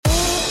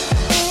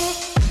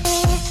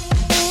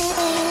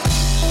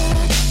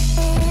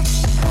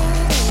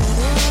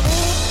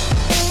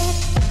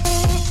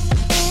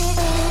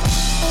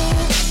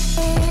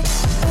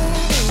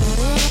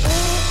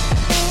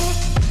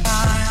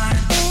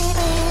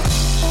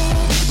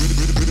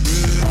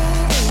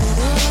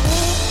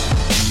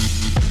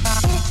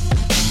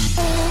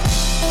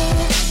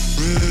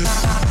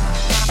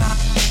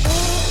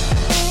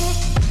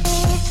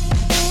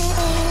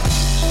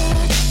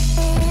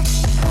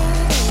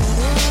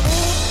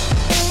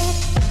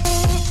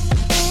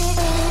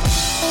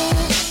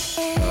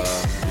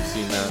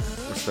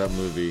that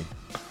movie,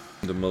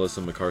 the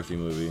Melissa McCarthy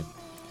movie.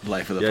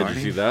 Life of the Yeah, Party?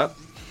 did you see that?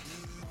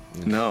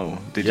 No.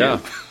 Did Yeah.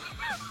 you?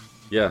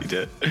 Yeah, You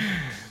did.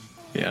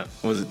 Yeah.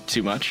 Was it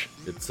too much?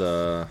 it's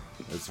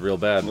real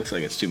bad. Looks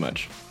like it's too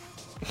much.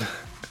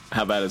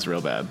 How bad is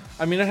real bad?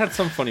 I mean, it had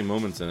some funny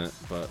moments in it,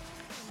 but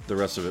the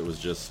rest of it was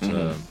just,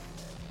 yeah,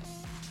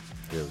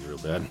 it was real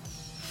bad.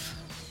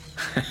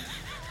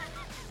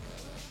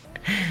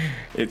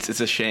 It's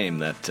a shame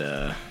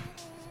that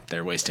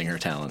they're wasting her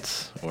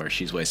talents, or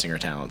she's wasting her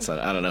talents.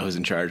 I don't know who's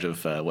in charge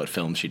of what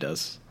film she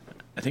does.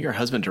 I think her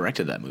husband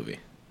directed that movie.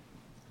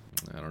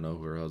 I don't know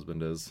who her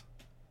husband is.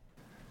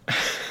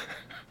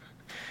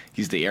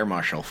 He's the air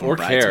marshal from Or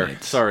Care.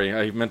 Bridesmaids. Sorry,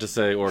 I meant to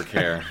say Or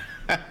Care.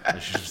 I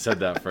should have said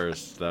that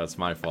first. That's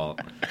my fault.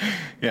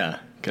 Yeah,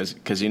 because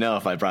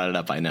if I brought it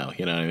up, I know.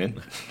 You know what I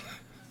mean?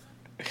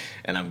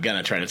 And I'm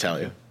gonna try to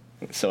tell you,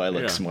 so I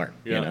look smart.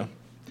 Yeah. You know.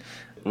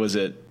 Was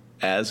it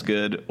as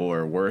good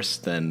or worse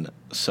than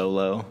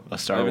Solo, a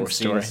Star Wars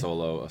story? I haven't seen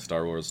Solo, a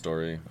Star Wars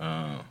story.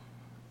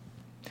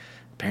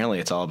 Apparently,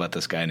 it's all about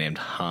this guy named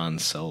Han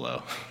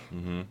Solo.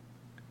 Mm-hmm.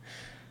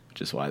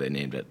 Which is why they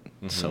named it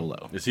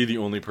Solo. Is he the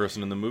only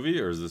person in the movie,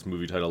 or is this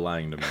movie title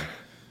lying to me?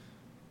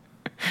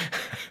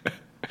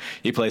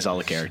 He plays all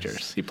the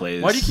characters. He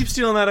plays. Why do you keep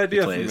stealing that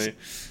idea from plays me?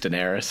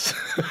 Daenerys.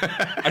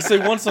 I say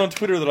once on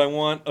Twitter that I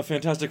want a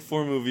Fantastic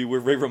Four movie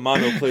where Ray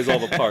Romano plays all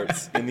the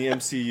parts in the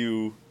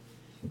MCU,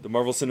 the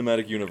Marvel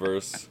Cinematic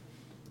Universe.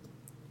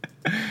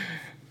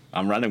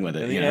 I'm running with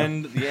it.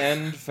 And the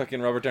end,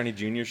 fucking Robert Downey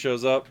Jr.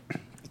 shows up,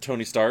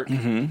 Tony Stark.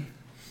 Mm-hmm.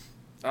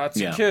 It's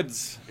your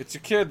kids. It's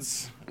your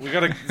kids. We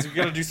gotta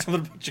do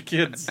something about your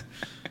kids.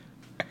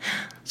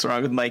 What's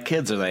wrong with my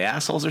kids? Are they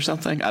assholes or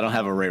something? I don't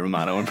have a Ray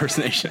Romano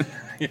impersonation.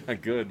 Yeah,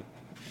 good.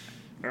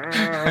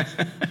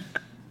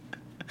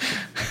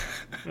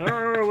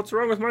 What's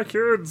wrong with my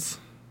kids?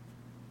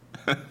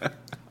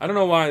 I don't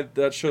know why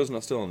that show's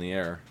not still in the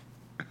air.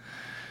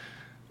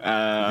 The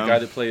guy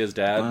that played his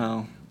dad,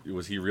 Well,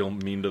 was he real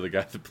mean to the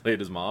guy that played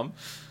his mom?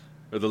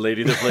 Or the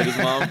lady that played his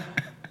mom?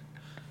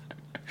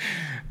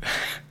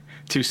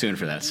 too soon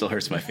for that. Still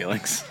hurts my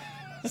feelings.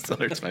 Still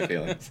hurts my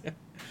feelings.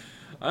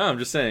 I'm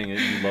just saying that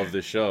you love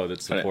this show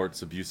that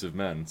supports abusive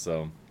men,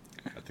 so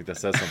I think that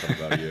says something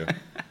about you.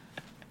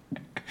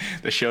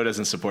 The show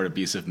doesn't support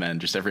abusive men.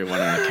 Just everyone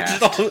in the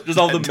cast. just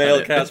all the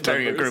male cast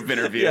during a members. group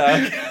interview.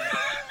 Yeah.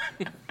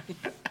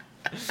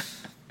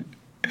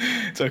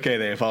 It's okay.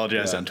 They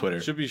apologize on Twitter.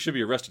 Should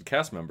be arrested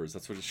cast members.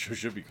 That's what it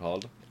should be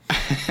called.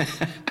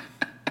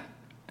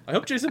 I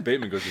hope Jason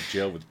Bateman goes to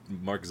jail with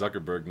Mark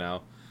Zuckerberg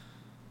now.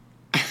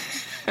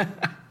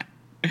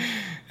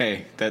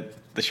 Hey,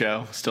 the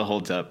show still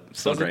holds up.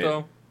 Still Does great. it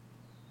though?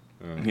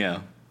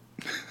 Yeah.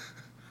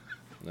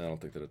 I don't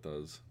think that it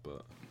does,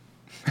 but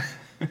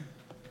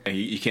Hey,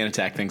 you can't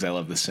attack things I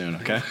love this soon,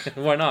 okay?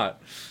 why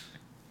not?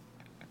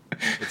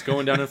 It's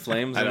going down in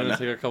flames. I'm don't going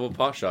to know. take a couple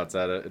pot shots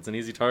at it. It's an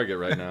easy target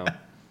right now.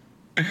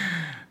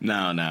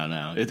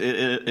 No.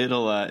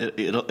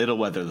 It'll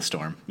weather the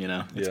storm. You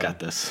know, it's Yeah. got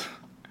this.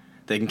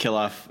 They can kill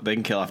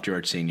off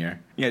George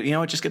Senior. Yeah, you know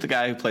what? Just get the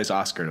guy who plays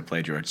Oscar to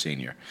play George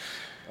Senior.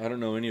 I don't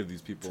know any of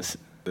these people.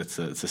 It's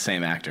the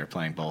same actor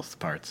playing both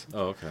parts.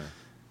 Oh, okay.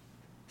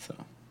 So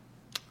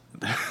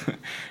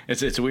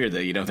it's weird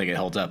that you don't think it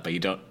holds up, but you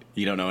don't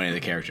know any of the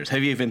characters.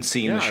 Have you even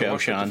seen the I show,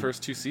 watched like, Sean? the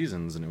first 2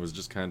 seasons, and it was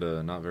just kind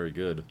of not very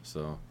good.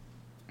 So,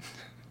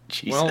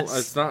 Jesus.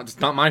 well, it's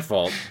not my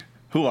fault.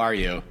 Who are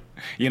you?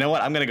 You know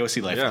what? I'm gonna go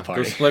see Life Yeah, of the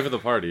Party. go play for the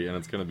party, and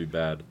it's going to be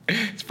bad.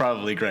 It's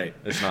probably great.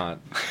 It's not.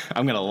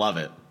 I'm gonna love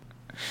it.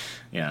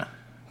 Yeah.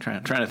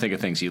 Trying to think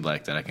of things you'd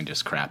like that I can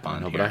just crap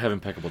on. No, here. but I have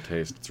impeccable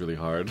taste. It's really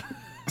hard.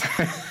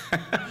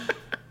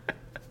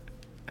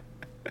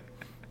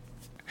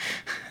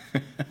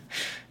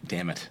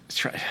 Damn it. Let's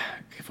try.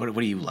 What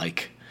do you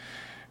like?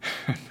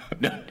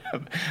 No,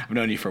 I've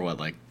known you for what,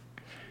 like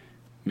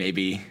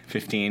maybe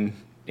 15,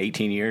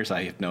 18 years?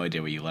 I have no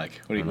idea what you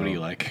like. What do you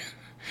like?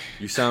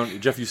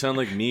 Jeff, you sound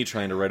like me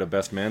trying to write a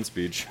best man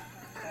speech.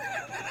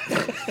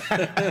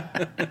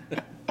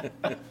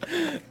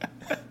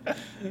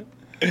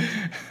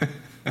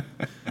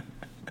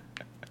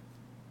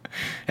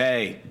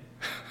 Hey.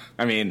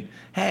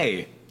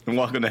 And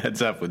welcome to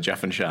Heads Up with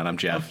Jeff and Sean. I'm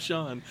Jeff.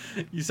 Sean,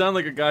 you sound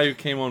like a guy who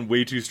came on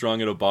way too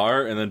strong at a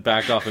bar and then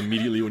backed off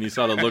immediately when you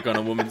saw the look on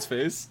a woman's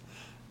face.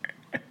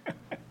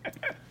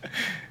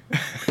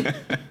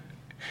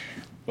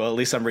 Well, at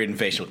least I'm reading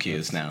facial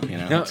cues now. You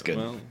know, that's good.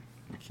 Well,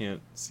 we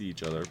can't see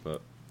each other,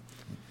 but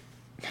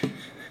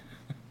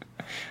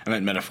I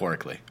meant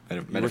metaphorically.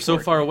 we're so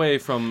far away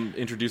from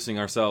introducing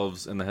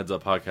ourselves in the Heads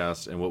Up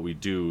podcast, and what we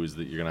do is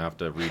that you're going to have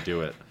to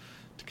redo it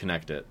to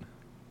connect it.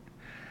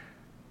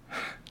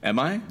 Am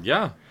I?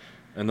 Yeah.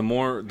 And the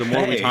more we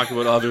Hey. talk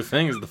about other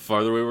things, the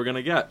farther away we're going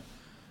to get.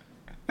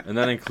 And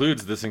that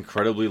includes this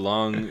incredibly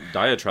long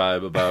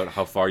diatribe about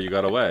how far you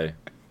got away.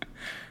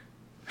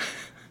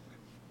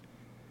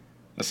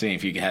 Let's see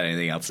if you had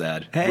anything else to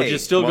add. Hey, Which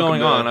is still welcome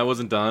going to- on. I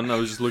wasn't done. I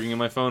was just looking at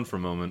my phone for a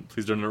moment.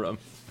 Please don't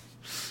interrupt.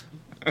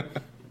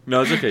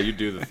 No, it's okay. You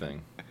do the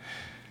thing.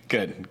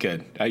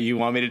 Good. You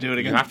want me to do it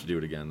again? You have to do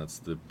it again. That's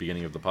the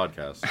beginning of the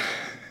podcast.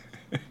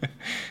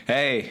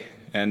 Hey,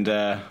 and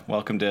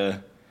welcome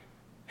to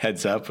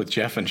Heads Up with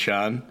Jeff and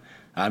Sean.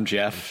 I'm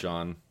Jeff.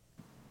 Sean.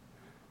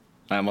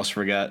 I almost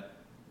forgot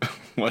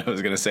what I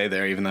was going to say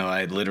there, even though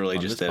I literally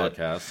just did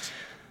podcast.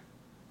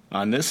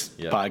 On this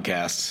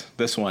podcast,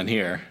 this one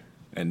here,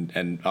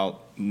 and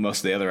most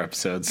of the other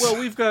episodes. Well,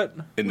 we've got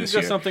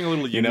something a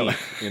little unique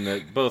in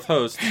that both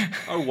hosts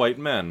are white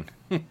men.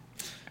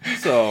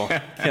 So,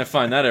 can't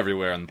find that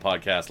everywhere in the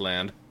podcast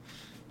land.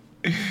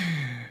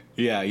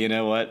 Yeah, you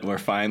know what? We're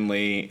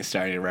finally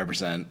starting to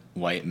represent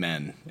white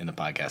men in the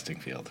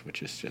podcasting field,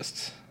 which is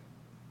just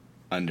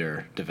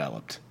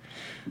underdeveloped.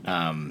 This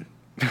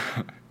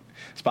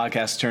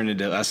podcast turned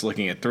into us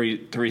looking at three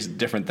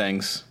different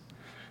things.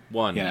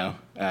 One.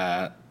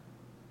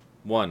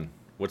 One.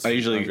 I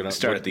usually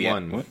start at the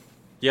end. What?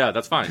 Yeah,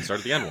 that's fine.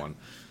 Start at the end one.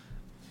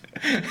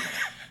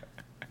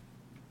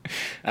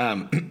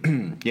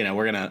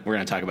 We're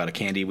gonna talk about a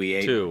candy we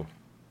ate. 2.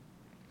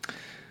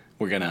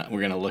 We're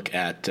gonna look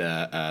at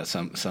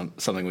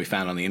something we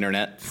found on the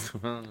internet.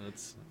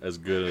 That's as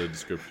good a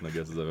description, I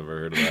guess, as I've ever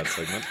heard of that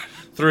segment.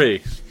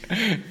 3.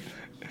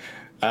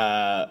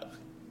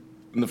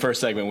 In the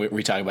first segment,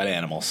 we talk about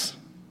animals.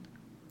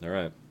 All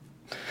right.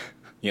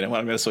 You know what?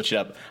 I'm going to switch it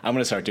up. I'm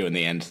going to start doing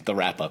the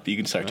wrap up. You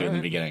can start doing the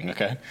beginning,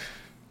 okay?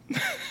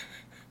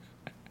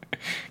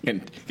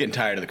 Getting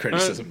tired of the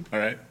criticism, all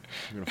right?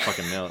 You're going to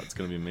fucking nail it. It's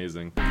going to be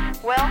amazing.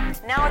 Well,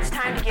 now it's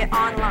time to get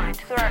online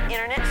through our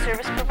internet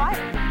service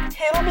provider.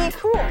 It'll be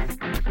cool.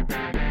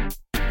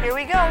 Here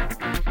we go.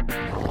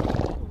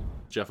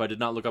 Jeff, I did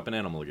not look up an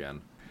animal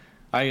again.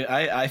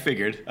 I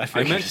figured. I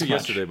meant to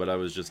yesterday, but I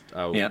was just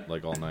out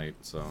all night,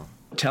 so.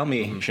 Tell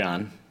me,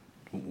 Sean,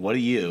 what do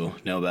you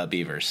know about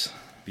beavers?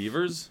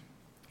 Beavers?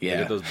 Yeah. They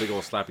get those big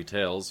old slappy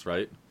tails,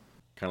 right?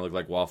 Kind of look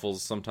like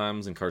waffles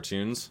sometimes in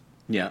cartoons.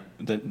 Yeah,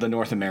 the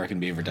North American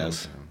beaver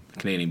does. Okay. The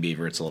Canadian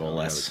beaver, it's a little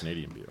less. Yeah, the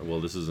Canadian beaver.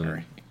 Well, this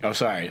isn't. Oh,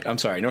 sorry. I'm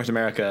sorry. North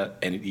America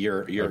and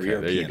you're okay,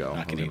 European. There you go.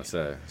 I was going to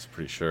say. I was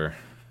pretty sure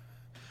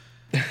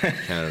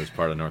Canada was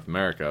part of North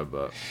America,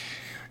 but.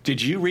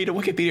 Did you read a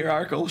Wikipedia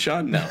article,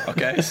 Sean? No.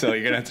 Okay, so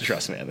you're going to have to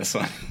trust me on this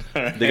one.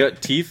 Right. They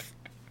got teeth.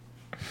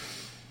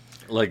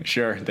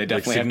 Sure, they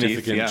definitely have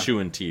significant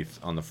chewing teeth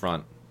on the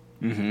front.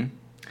 Mm-hmm.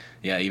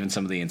 Yeah, even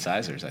some of the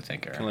incisors, I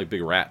think, are kind of like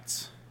big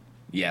rats.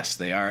 Yes,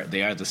 they are.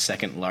 They are the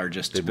second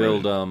largest. They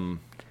build. Well,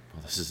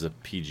 this is a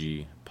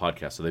PG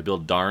podcast, so they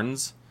build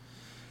darns.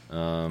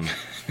 So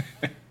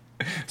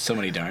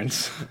many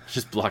darns.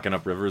 Just blocking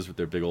up rivers with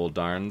their big old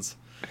darns.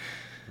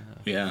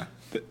 Yeah,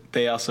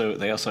 they also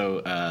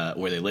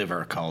where they live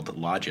are called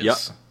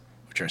lodges,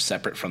 which are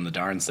separate from the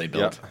darns they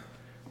build.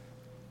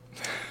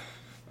 Yep.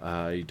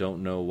 I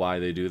don't know why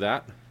they do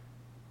that.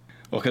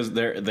 Well, because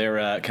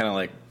they're kind of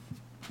like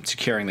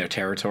securing their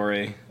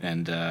territory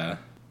and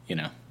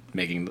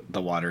making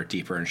the water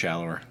deeper and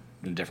shallower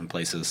in different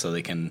places, so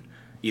they can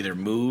either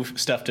move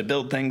stuff to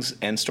build things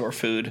and store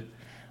food,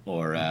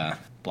 or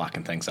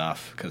blocking things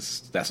off,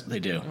 because that's what they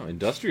do. Oh,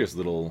 industrious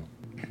little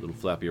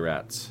flappy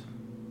rats.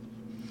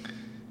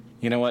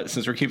 You know what?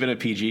 Since we're keeping it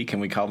PG, can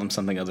we call them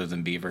something other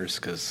than beavers?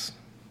 Because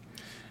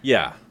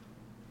I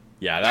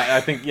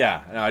think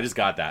no, I just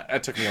got that.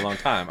 That took me a long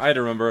time. I had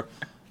to remember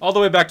all the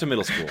way back to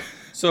middle school.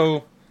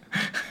 So,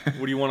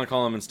 what do you want to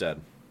call them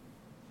instead?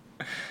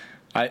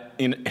 I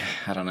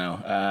don't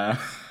know.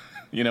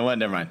 You know what?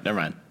 Never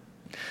mind.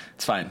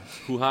 It's fine.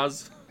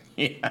 Hoo-has?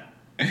 Yeah.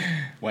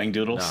 Wang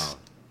doodles? No.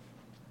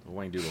 The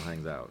wang doodle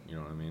hangs out. You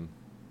know what I mean?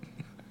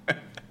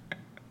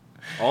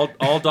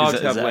 All dogs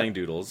have wang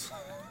doodles.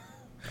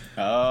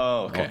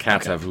 Oh, okay. All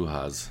cats have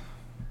hoo-has.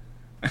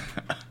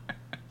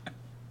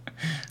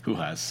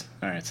 Hoo-has.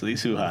 All right, so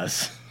these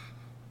hoo-has.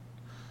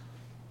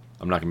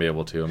 I'm not going to be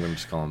able to. I'm going to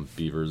just call them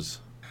beavers.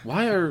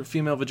 Why are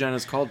female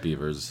vaginas called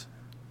beavers?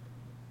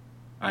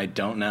 I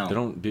don't know.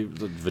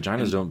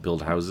 Vaginas don't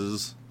build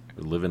houses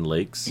or live in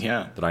lakes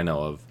that I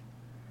know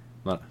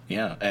of.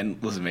 Yeah,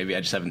 and listen, maybe I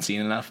just haven't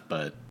seen enough,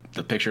 but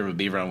the picture of a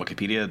beaver on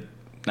Wikipedia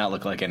not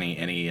look like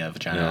any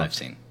vagina I've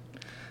seen.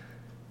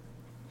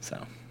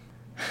 So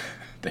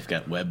they've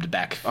got webbed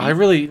back feet. I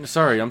guess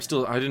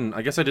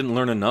I didn't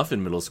learn enough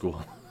in middle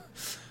school.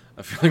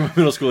 I feel like my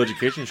middle school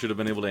education should have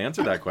been able to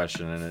answer that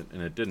question,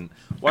 and it didn't.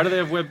 Why do they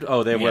have webbed?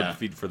 Oh, they have webbed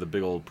feet for the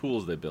big old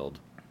pools they build.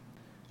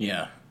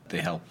 Yeah, they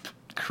help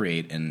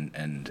create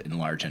and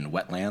enlarge in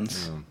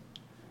wetlands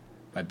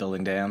by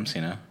building dams.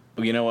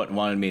 But you know what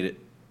wanted me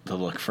to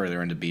look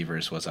further into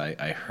beavers was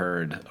I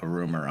heard a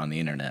rumor on the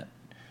internet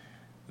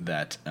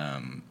that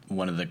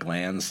one of the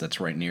glands that's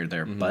right near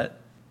their butt,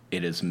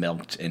 it is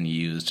milked and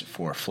used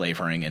for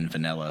flavoring in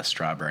vanilla,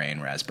 strawberry,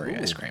 and raspberry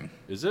ice cream.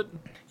 Is it?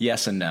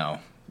 Yes and no.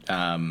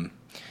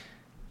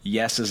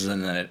 Yes is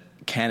in that it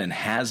can and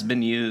has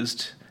been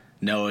used.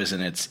 No is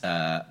in it's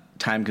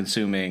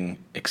time-consuming,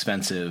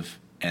 expensive,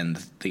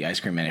 and the ice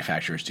cream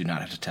manufacturers do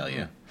not have to tell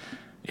you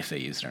if they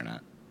use it or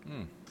not.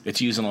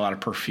 It's used in a lot of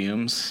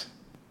perfumes,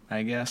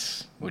 I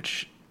guess,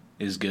 which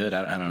is good.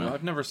 I don't know. Well,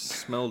 I've never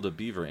smelled a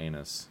beaver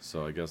anus,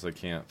 so I guess I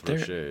can't throw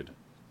shade.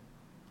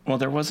 Well,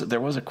 there was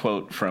a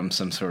quote from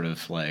some sort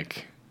of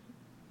like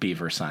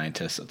beaver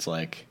scientist. It's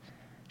like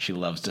she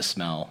loves to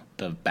smell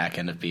the back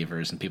end of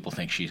beavers, and people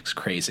think she's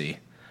crazy,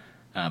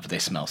 but they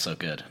smell so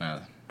good.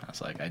 And I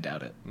was like, I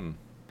doubt it.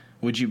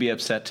 Would you be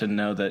upset to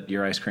know that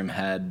your ice cream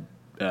had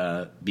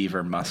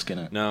beaver musk in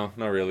it? No,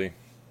 not really.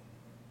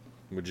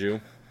 Would you?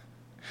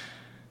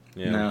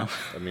 Yeah. No.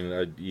 I mean,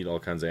 I eat all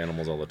kinds of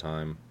animals all the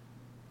time.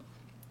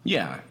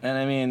 Yeah, and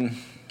I mean,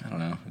 I don't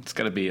know. It's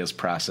got to be as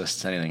processed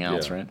as anything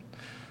else, Yeah. right?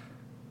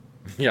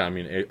 Yeah, I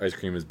mean, ice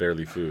cream is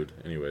barely food.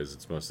 Anyways,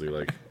 it's mostly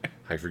like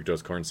high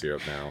fructose corn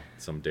syrup now,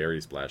 some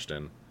dairy splashed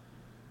in,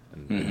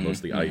 and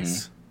mostly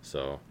ice.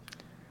 So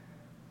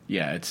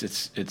Yeah,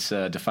 its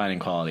defining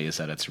quality is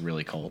that it's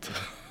really cold.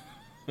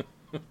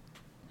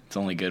 It's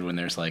only good when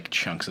there's like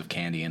chunks of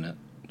candy in it.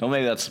 Well,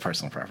 maybe that's a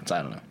personal preference.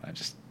 I don't know.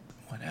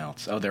 What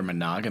else? Oh, they're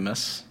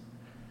monogamous.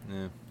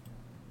 yeah,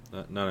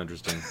 not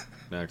interesting.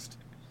 Next.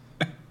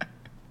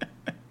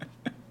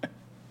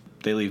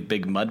 They leave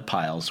big mud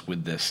piles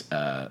with this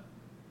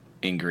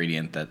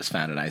ingredient that is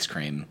found in ice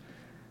cream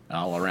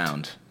all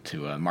around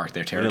to mark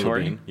their Vanilla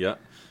territory. bean, yeah.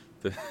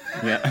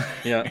 Yeah.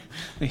 Yeah.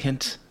 A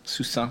hint,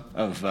 soupçon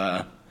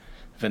of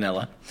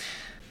vanilla.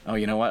 Oh,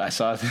 you know what? I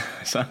saw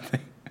something.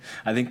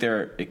 I think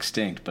they're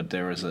extinct, but they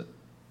used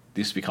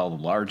to be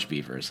called large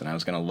beavers, and I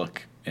was going to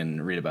look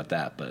and read about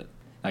that, but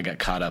I got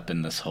caught up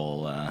in this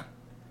whole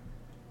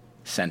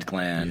scent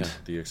gland. Yeah,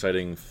 the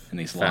exciting, in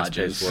these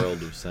fast-paced lodges.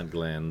 world of scent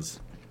glands.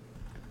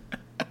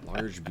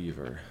 Large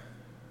beaver.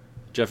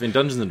 Jeff, in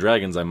Dungeons &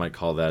 Dragons, I might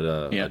call that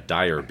a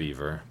dire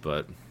beaver,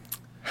 but...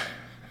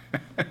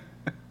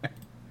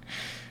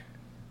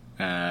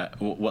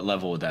 What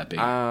level would that be?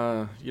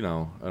 I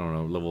don't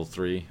know, level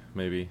 3,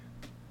 maybe?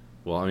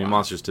 Well, I mean,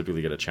 monsters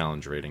typically get a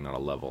challenge rating, not a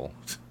level.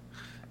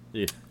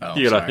 you got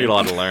a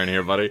lot to learn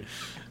here, buddy.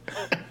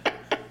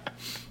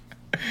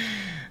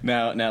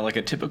 Now, like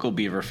a typical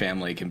beaver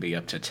family can be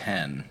up to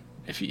 10.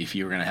 If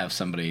you were going to have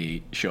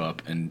somebody show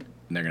up and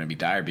they're going to be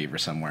dire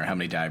beavers somewhere, how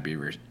many dire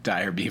beavers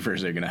are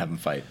you going to have them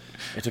fight?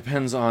 It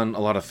depends on a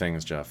lot of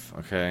things, Jeff,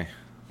 okay?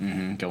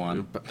 Go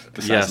on.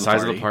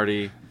 Size of the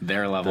party.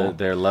 Their level.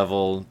 Their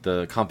level,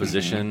 the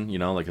composition,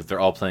 like if they're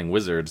all playing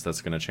wizards,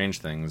 that's going to change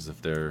things.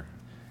 If there's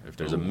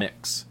a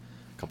mix,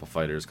 a couple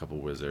fighters, a couple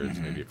wizards,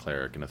 maybe a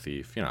clerik and a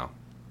thief,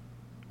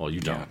 Well, you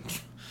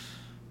don't.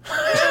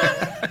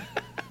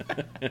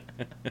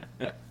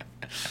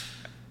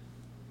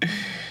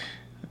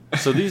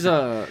 So these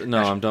I'm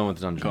done with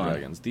Dungeons and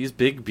Dragons. These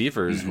big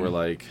beavers were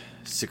like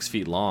 6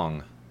 feet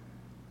long.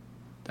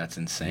 That's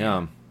insane.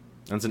 Yeah.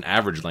 That's an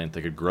average length.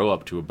 They could grow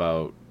up to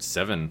about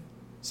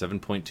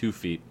 7.2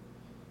 feet.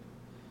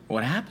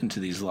 What happened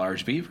to these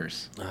large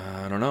beavers?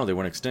 I don't know. They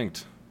went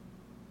extinct.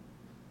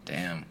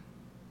 Damn.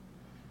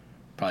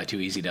 Probably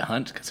too easy to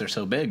hunt because they're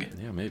so big.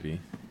 Yeah,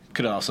 maybe.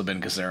 Could have also been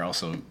because they're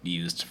also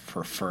used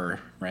for fur,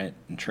 right?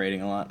 And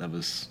trading a lot. That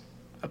was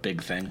a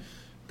big thing.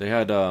 They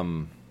had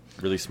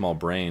really small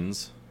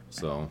brains,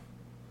 so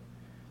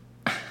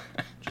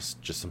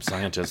just some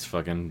scientists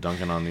fucking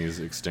dunking on these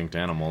extinct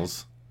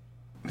animals.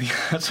 Yeah,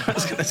 that's what I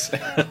was gonna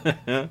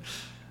say.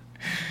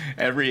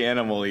 Every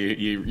animal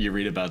you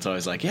read about is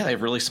always like, yeah, they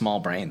have really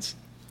small brains.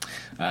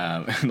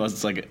 Unless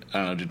it's like, I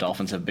don't know, do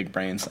dolphins have big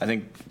brains? I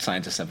think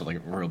scientists have like a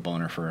real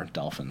boner for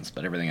dolphins,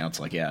 but everything else,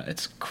 like, yeah,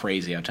 it's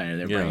crazy how tiny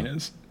their brain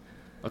is.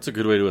 That's a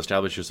good way to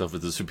establish yourself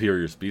as a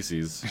superior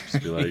species.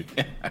 Just be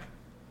like,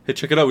 hey,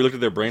 check it out. We looked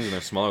at their brains and they're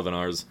smaller than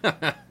ours.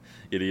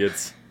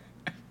 Idiots.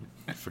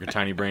 Freaking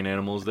tiny brain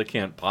animals. They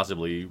can't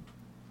possibly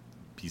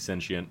be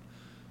sentient.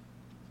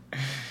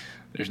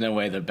 There's no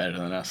way they're better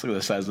than us. Look at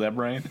the size of that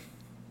brain.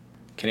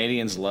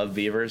 Canadians love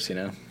beavers,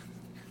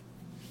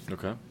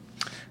 Okay.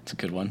 It's a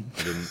good one.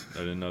 I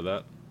didn't know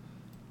that.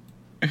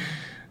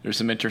 There's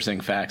some interesting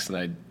facts that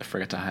I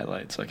forgot to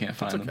highlight, so I can't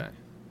find them.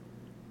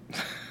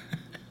 Okay.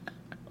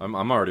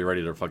 I'm already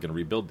ready to fucking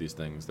rebuild these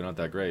things. They're not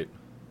that great.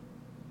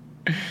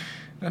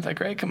 Not that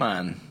great? Come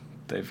on.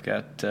 They've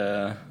got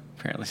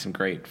apparently some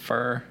great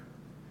fur.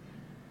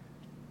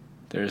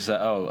 There's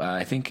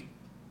I think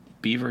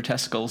beaver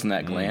testicles in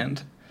that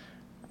gland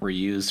were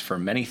used for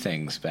many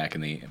things back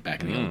in the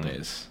old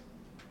days.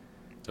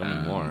 Tell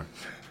me more.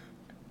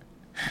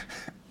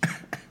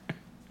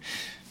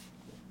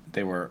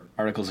 They were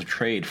articles of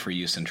trade for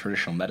use in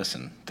traditional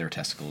medicine. Their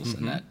testicles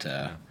and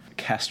that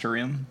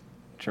castoreum,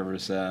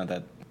 whichever's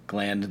that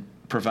gland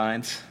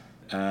provides.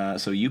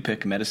 So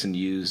Yupik medicine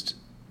used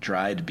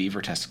dried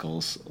beaver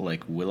testicles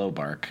like willow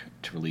bark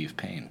to relieve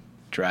pain.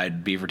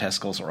 Dried beaver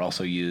testicles are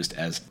also used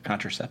as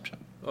contraception.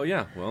 Oh,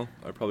 yeah. Well,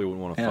 I probably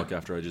wouldn't want to fuck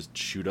after I just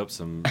shoot up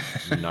some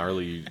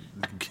gnarly...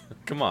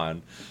 Come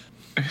on.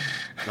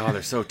 Oh,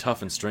 they're so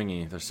tough and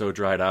stringy. They're so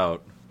dried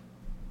out.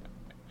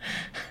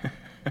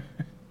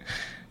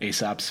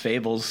 Aesop's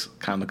fables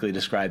comically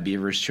describe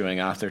beavers chewing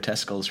off their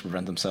testicles to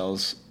prevent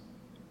themselves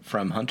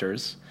from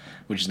hunters,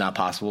 which is not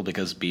possible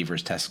because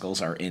beaver's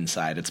testicles are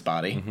inside its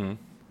body. Mm-hmm.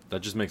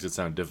 That just makes it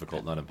sound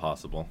difficult, not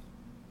impossible.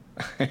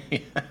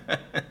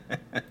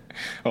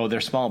 Oh,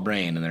 their small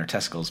brain and their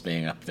testicles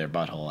being up their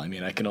butthole. I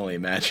mean, I can only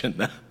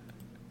imagine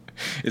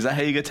Is that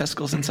how you get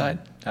testicles inside?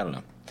 I don't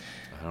know.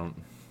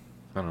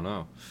 I don't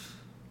know.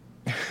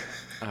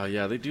 Oh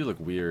yeah, they do look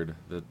weird.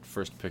 The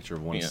first picture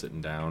of one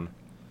sitting down.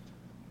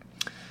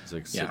 He's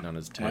like sitting on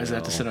his tail. Why does he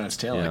have to sit on his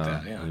tail like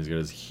that? Yeah. And he's got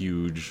his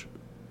huge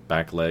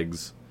back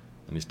legs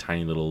and these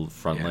tiny little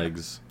front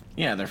legs.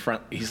 Yeah, they're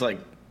front. He's like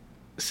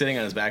sitting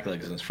on his back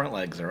legs and his front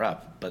legs are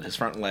up, but his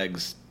front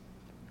legs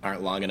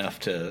aren't long enough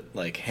to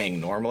like hang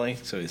normally.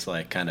 So he's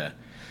like kind of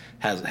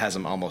has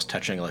him almost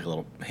touching like a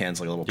little hands,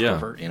 like a little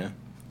pervert, you know?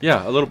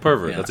 Yeah, a little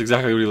pervert. Yeah. That's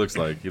exactly what he looks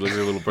like. He looks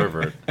like a little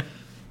pervert.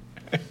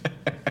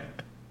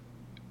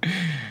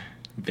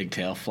 Big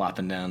tail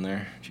flopping down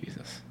there.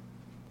 Jesus.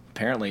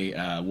 Apparently,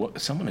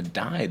 someone had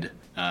died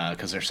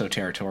because they're so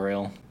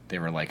territorial. They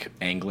were like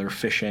angler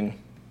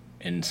fishing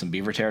in some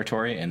beaver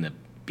territory, and the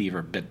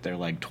beaver bit their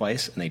leg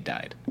twice, and they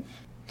died.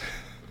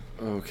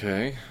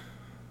 Okay.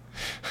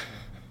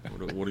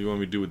 What do you want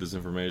me to do with this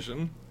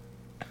information?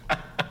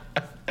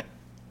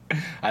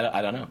 I don't know.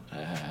 I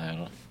don't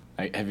know.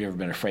 Have you ever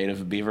been afraid of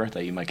a beaver,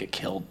 that you might get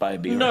killed by a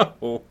beaver?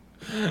 No.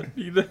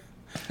 They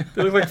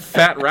look like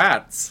fat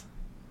rats.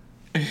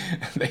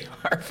 They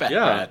are fat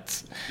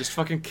rats. Just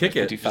fucking kick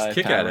it. Just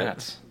kick at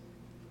it.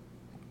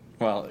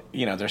 Well,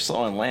 you know, they're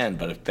slow on land,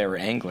 but if they were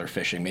angler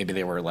fishing, maybe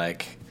they were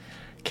like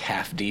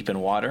calf deep in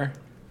water.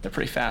 They're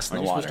pretty fast in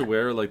the water. Are you supposed to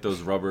wear like those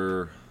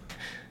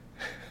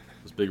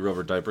big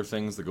rubber diaper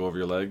things that go over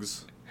your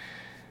legs?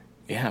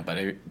 Yeah,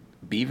 but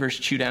beavers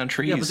chew down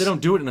trees. Yeah, but they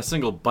don't do it in a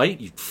single bite,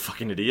 you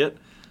fucking idiot.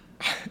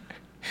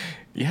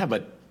 Yeah,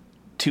 but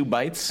 2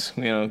 bites,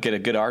 you know, get a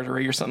good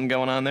artery or something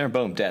going on there,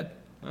 boom, dead.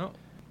 Oh.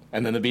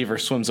 And then the beaver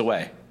swims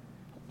away,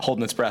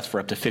 holding its breath for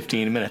up to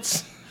 15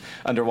 minutes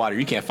underwater.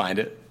 You can't find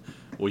it.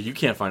 Well, you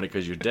can't find it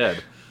because you're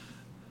dead.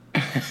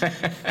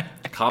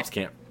 Cops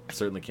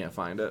certainly can't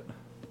find it.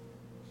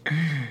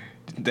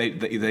 They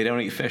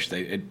don't eat fish.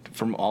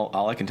 From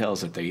all I can tell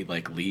is that they eat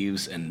like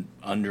leaves and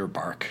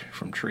underbark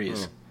from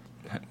trees.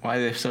 Oh. Why are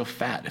they so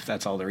fat if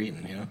that's all they're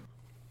eating? You know.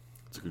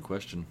 That's a good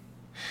question.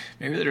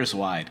 Maybe they're just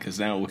wide, because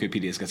now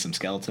Wikipedia's got some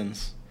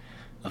skeletons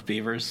of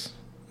beavers.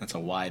 That's a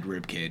wide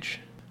rib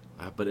cage.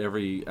 But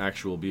every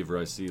actual beaver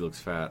I see looks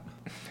fat.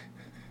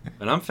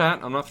 And I'm fat.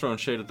 I'm not throwing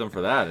shade at them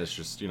for that. It's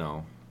just, you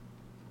know.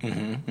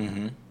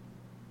 Get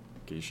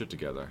your shit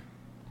together.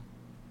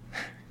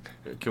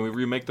 Can we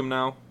remake them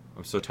now?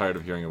 I'm so tired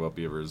of hearing about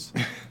beavers.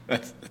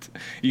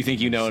 You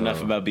think you know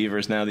enough about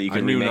beavers now that you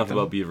can remake them? I knew enough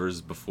about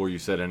beavers before you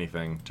said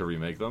anything to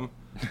remake them.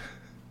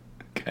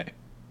 Okay.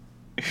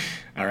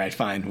 All right,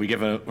 fine. We're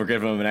giving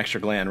them an extra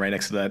gland right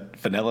next to that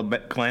vanilla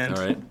gland.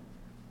 All right.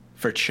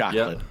 For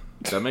chocolate.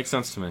 Yeah, that makes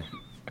sense to me.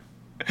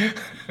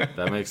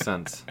 That makes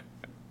sense.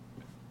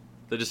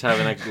 They just have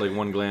like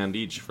one gland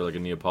each for like a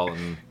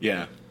Neapolitan.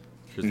 Yeah.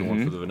 Here's the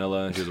one for the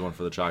vanilla. Here's the one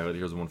for the chocolate.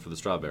 Here's the one for the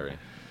strawberry.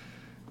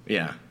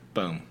 Yeah.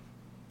 Boom.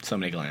 So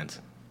many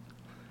glands.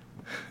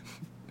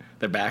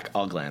 They're back,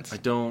 all glands. I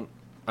don't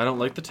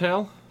like the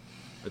tail.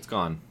 It's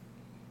gone.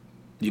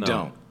 You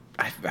don't.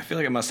 I feel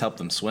like it must help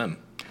them swim.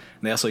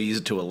 And they also use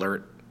it to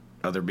alert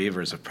other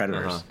beavers of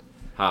predators.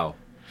 How?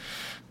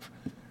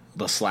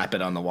 They'll slap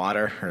it on the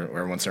water,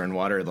 or once they're in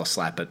water, they'll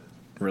slap it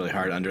really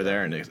hard under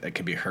there, and it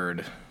can be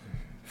heard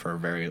for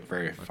very,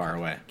 very far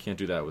away. Can't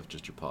do that with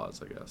just your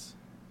paws, I guess.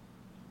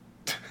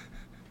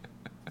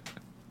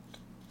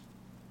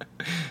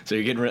 So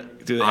you're getting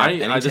do they have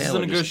any this is tail a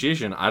or just-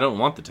 negotiation. I don't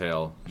want the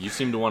tail. You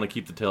seem to want to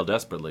keep the tail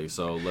desperately,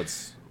 so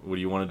what do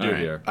you want to do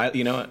here?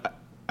 You know what?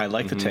 I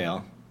like the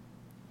tail.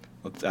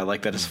 I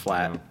like that it's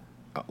flat.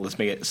 Let's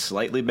make it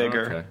slightly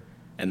bigger,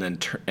 and then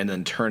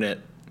turn it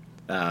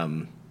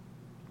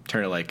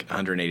like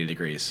 180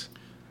 degrees.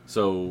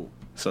 So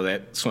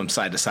that swims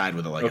side to side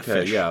with it like a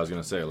fish. Yeah, I was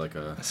gonna say like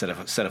a instead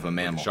of a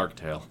mammal. Like a shark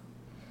tail.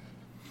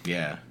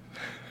 Yeah.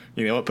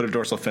 You know what? Put a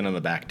dorsal fin on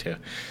the back too.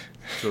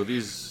 So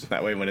these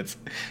that way when it's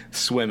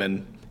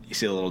swimming, you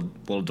see a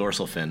little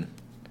dorsal fin.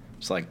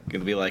 It's like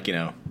it'll be like, you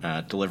know,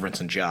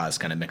 Deliverance and Jaws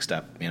kind of mixed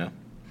up, you know.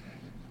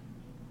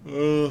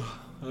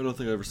 I don't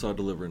think I ever saw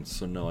Deliverance,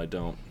 so no, I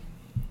don't.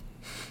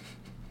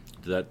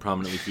 Did that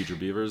prominently feature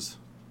beavers?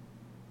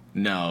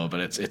 No,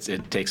 but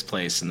it takes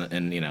place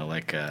in you know,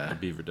 like a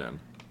beaver den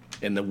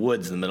in the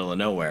woods in the middle of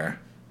nowhere.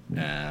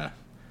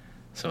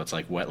 So it's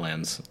like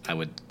wetlands, I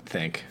would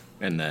think.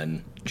 And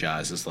then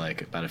Jaws is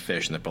like about a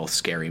fish, and they're both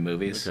scary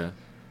movies. Okay.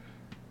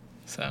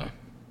 So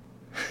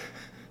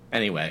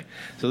anyway,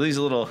 so these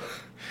little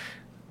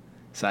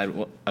side.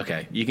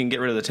 Okay, you can get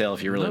rid of the tail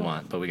if you really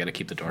want, but we got to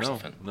keep the dorsal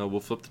fin. No, we'll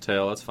flip the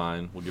tail. That's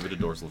fine. We'll give it a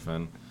dorsal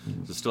fin.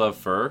 Does it still have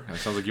fur? It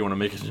sounds like you want to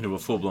make it into a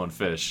full-blown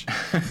fish.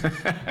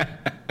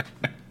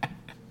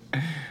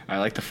 I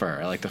like the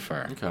fur.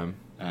 Okay.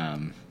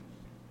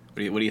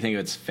 What do you think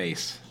of its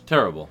face?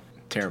 Terrible.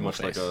 Terrible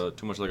too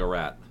face. Much like a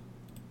rat.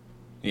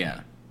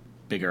 Yeah.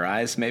 Bigger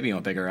eyes, maybe? You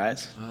want bigger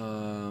eyes?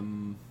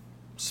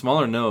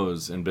 Smaller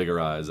nose and bigger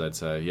eyes, I'd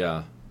say.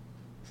 Yeah.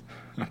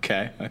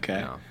 Okay.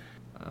 Yeah.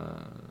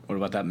 What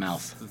about that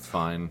mouth? It's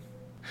fine.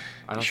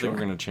 I don't think we're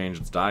going to change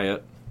its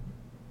diet.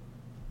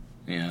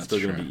 Yeah, it's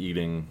still going to be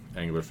eating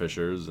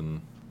anglerfishers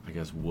and, I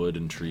guess, wood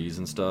and trees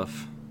and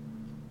stuff.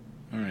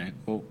 All right.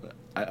 Well,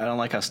 I don't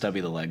like how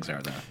stubby the legs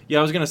are, though. Yeah,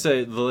 I was gonna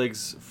say the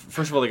legs.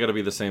 First of all, they got to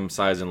be the same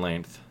size and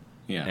length.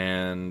 Yeah.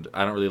 And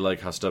I don't really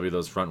like how stubby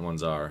those front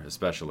ones are,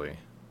 especially.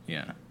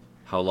 Yeah.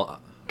 How long?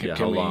 Yeah,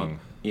 Can how we- long?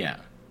 Yeah.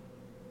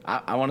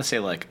 I want to say,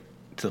 like,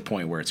 to the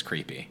point where it's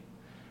creepy.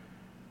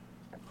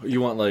 You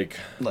want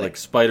like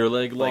spider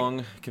leg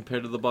long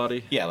compared to the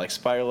body? Yeah, like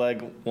spider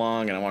leg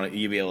long, and I want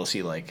you to be able to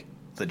see, like,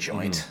 the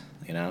joint,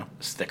 you know?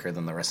 It's thicker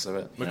than the rest of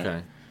it. You know?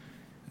 Okay.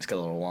 It's got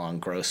a little long,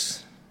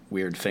 gross,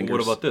 weird fingers.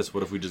 What about this?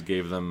 What if we just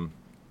gave them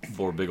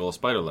 4 big old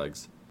spider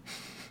legs?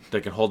 They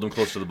can hold them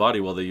close to the body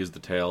while they use the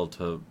tail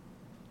to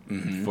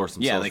force themselves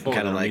Yeah, they can forward. They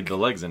kinda don't like- need the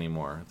legs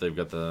anymore. If they've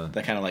got the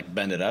They kind of, like,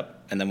 bend it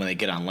up, and then when they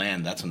get on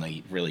land, that's when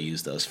they really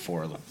use those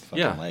 4 fucking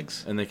yeah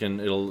legs. and they can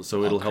it'll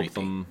help creepy.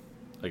 them,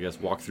 I guess,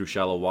 walk through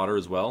shallow water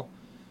as well.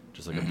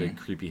 Just like a big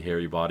creepy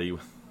hairy body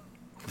with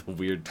a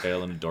weird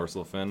tail and a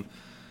dorsal fin,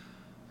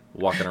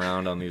 walking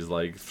around on these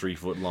like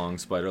 3-foot long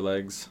spider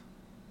legs,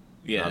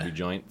 Yeah. knobby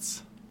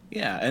joints.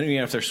 Yeah, and you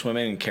know, if they're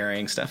swimming and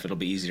carrying stuff, it'll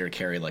be easier to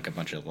carry like a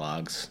bunch of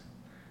logs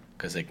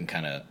because they can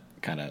kind of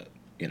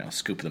you know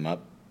scoop them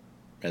up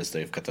as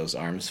they've got those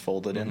arms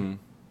folded in,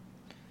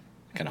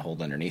 kind of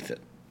hold underneath it,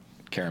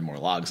 carry more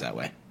logs that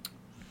way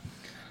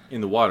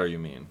In the water, you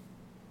mean?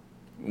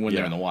 when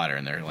they're Yeah. in the water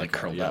and they're like Okay,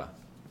 curled yeah. up.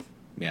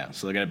 Yeah,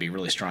 so they're gonna be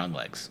really strong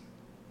legs,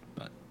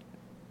 but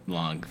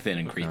long, thin,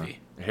 and creepy.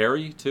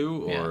 Hairy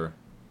too, Yeah. or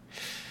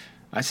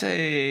I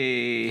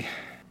say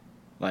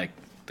like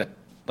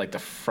the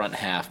front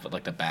half, but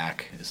like the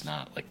back is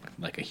not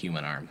like a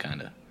human arm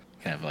kind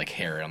of like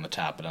hair on the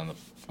top, but on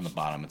the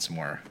bottom it's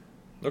more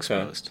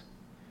exposed.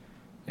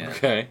 Yeah.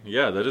 okay,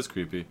 yeah, that is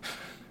creepy.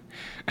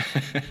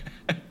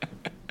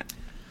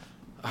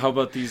 How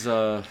about these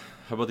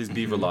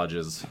beaver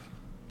lodges?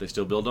 They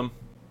still build them?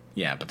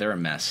 Yeah, but they're a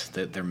mess.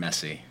 They're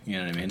messy. You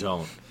know what I mean?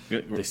 Don't.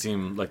 They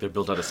seem like they're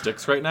built out of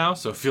sticks right now,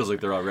 so it feels like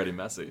they're already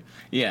messy.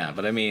 Yeah,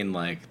 but I mean,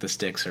 like the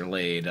sticks are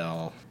laid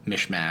all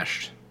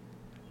mishmashed.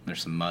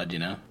 There's some mud, you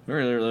know.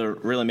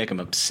 Really make them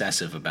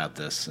obsessive about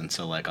this, and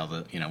so like all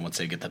the once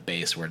they get the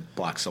base where it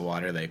blocks the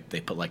water, they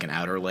put like an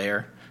outer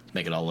layer to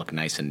make it all look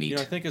nice and neat. You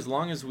know, I think as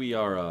long as we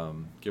are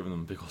giving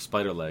them big old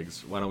spider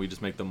legs, why don't we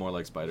just make them more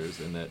like spiders?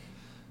 In that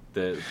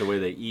the way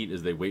they eat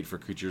is they wait for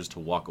creatures to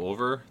walk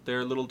over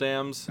their little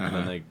dams, and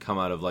then they come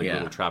out of like Yeah.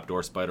 little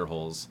trapdoor spider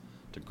holes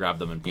to grab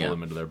them and pull Yeah.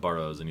 them into their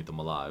burrows and eat them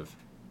alive.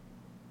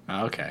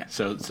 Oh, okay,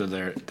 so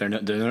they're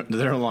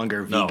no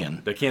longer vegan.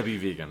 No, they can't be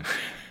vegan.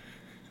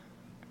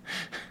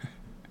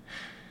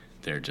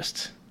 They're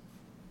just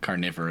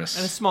carnivorous.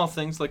 And small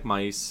things like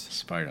mice,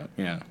 spider.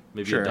 Yeah,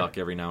 maybe sure. a duck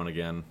every now and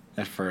again.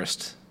 At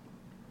first,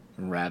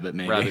 rabbit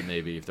maybe. Rabbit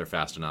maybe if they're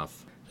fast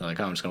enough. They're like,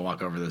 oh, I'm just gonna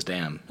walk over this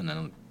dam, and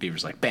then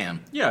beaver's like,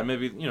 bam. Yeah,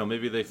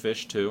 maybe they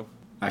fish too.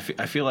 I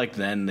feel like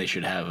then they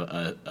should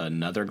have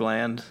another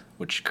gland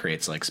which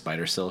creates like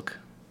spider silk,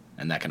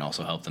 and that can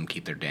also help them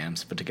keep their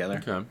dams put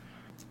together. Okay.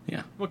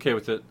 Yeah. I'm okay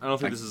with it. I don't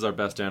think this is our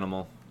best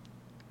animal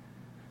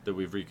that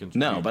we've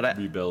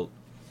rebuilt.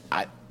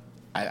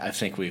 I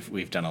think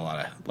we've done a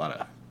lot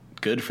of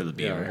good for the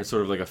Yeah, beaver. it's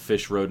sort of like a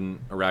fish,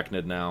 rodent,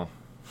 arachnid now.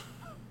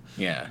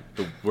 Yeah.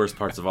 The worst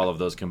parts of all of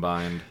those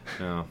combined.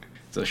 Yeah.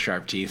 Those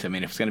sharp teeth. I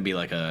mean, if it's gonna be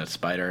like a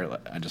spider,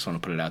 I just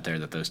want to put it out there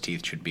that those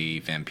teeth should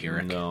be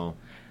vampiric. No.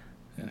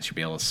 It should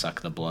be able to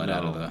suck the blood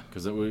out of the.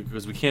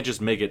 Because we can't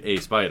just make it a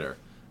spider.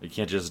 You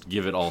can't just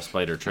give it all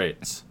spider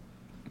traits.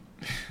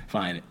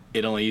 Fine.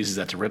 It only uses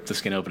that to rip the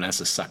skin open. It has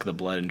to suck the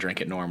blood and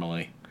drink it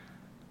normally.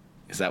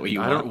 Is that what you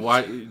want? Why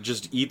it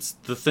just eats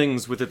the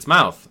things with its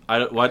mouth.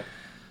 What?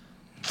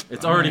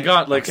 It's already right.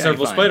 got like Okay,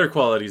 several fine. spider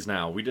qualities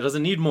now. It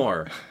doesn't need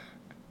more.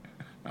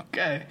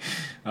 Okay.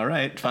 All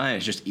right. Fine.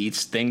 It just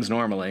eats things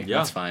normally. Yeah.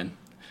 That's fine.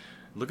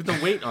 Look at the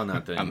weight on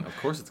that thing. Of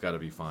course it's got to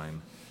be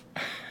fine.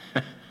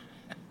 All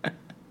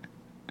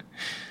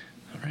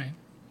right.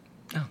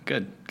 Oh,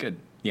 good. Good.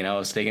 You know, I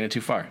was taking it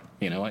too far.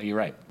 You know what? You're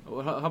right.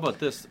 Well, how about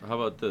this? How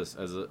about this?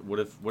 What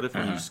if when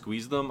Uh-huh. you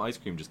squeeze them, ice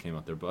cream just came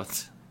out their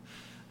butts?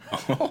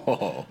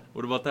 Oh.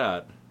 What about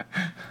that?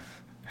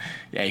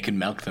 Yeah, you can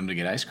milk them to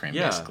get ice cream,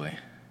 Yeah. basically.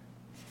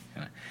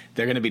 Yeah.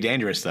 They're going to be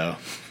dangerous, though,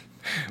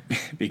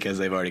 because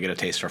they've already got a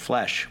taste for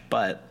flesh,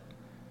 but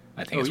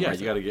I think Oh it's yeah, worth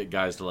you it. got to get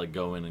guys to like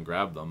go in and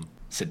grab them.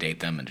 Sedate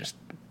them and just...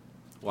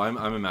 Well,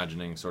 I'm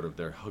imagining sort of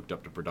they're hooked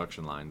up to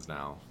production lines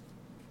now.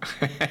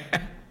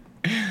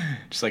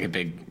 Just like a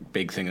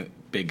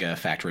big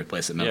factory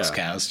place that milks Yeah.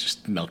 cows,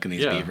 just milking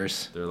these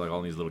beavers. They're like all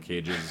in these little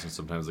cages, and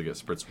sometimes they get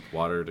spritzed with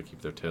water to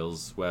keep their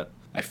tails wet.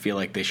 I feel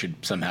like they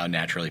should somehow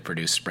naturally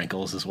produce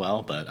sprinkles as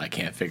well, but I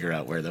can't figure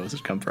out where those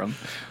would come from.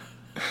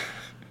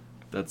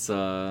 That's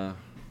so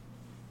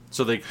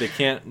they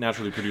can't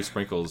naturally produce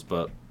sprinkles,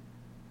 but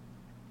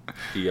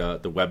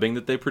the webbing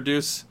that they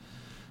produce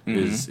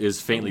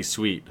is faintly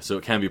sweet, so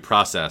it can be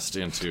processed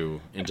into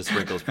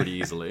sprinkles pretty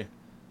easily.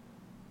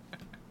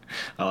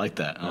 I like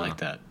that. I like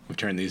that. We've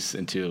turned these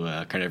into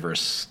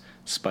carnivorous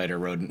spider,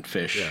 rodent,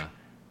 fish Yeah.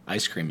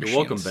 ice cream You're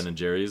machines. welcome, Ben and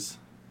Jerry's.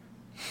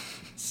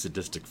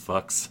 Sadistic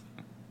fucks.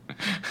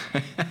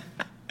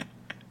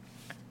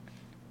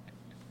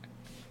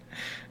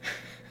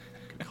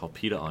 Could call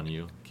PETA on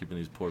you, keeping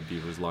these poor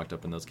beavers locked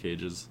up in those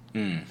cages.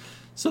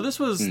 So this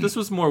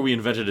was more we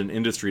invented an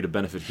industry to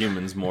benefit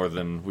humans more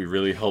than we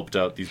really helped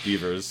out these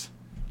beavers.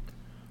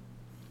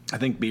 I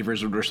think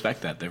beavers would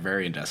respect that. They're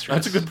very industrious.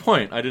 That's a good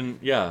point.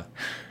 Yeah.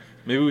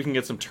 Maybe we can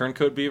get some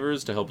turncoat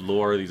beavers to help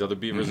lure these other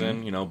beavers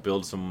in,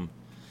 build some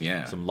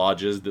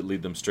lodges that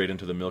lead them straight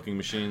into the milking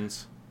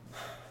machines.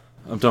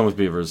 I'm done with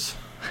beavers.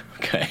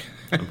 Okay.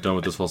 I'm done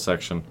with this whole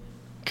section.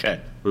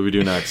 Okay. What do we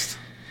do next?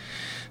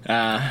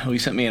 You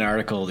sent me an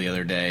article the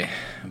other day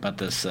about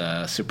this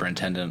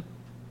superintendent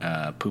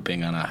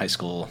pooping on a high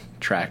school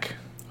track.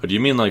 Oh, do you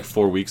mean like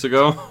 4 weeks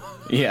ago?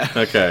 Yeah.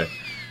 Okay.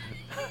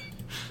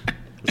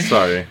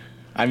 Sorry.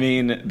 I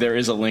mean, there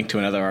is a link to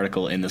another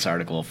article in this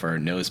article for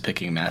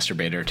nose-picking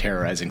masturbator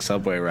terrorizing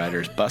subway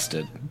riders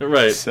busted.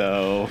 Right.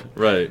 So,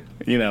 right.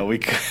 We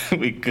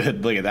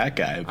could look at that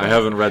guy. I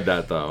haven't read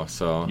that, though,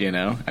 so...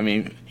 I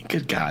mean,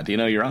 good God,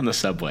 you're on the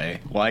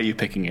subway. Why are you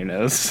picking your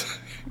nose?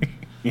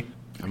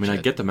 I mean, I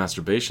get the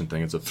masturbation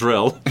thing. It's a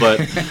thrill, but...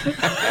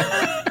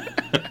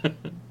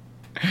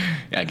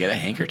 Yeah, get a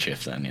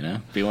handkerchief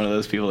then, Be one of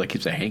those people that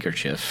keeps a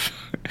handkerchief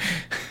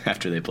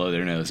after they blow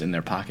their nose in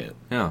their pocket.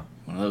 Yeah.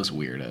 One of those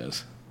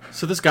weirdos.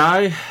 So this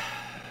guy...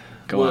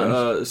 Go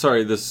on.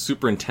 This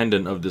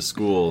superintendent of this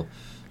school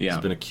has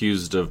been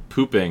accused of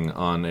pooping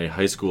on a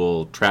high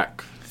school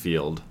track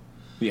field.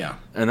 Yeah.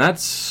 And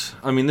that's...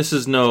 I mean, this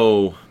is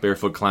no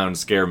Barefoot Clown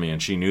Scare Me,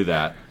 and she knew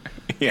that.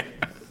 Yeah.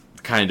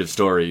 Kind of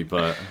story,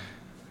 but...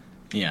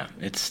 Yeah,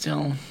 it's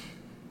still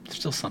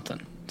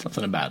something.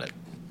 Something about it.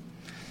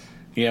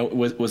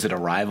 Was it a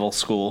rival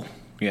school,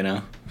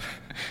 It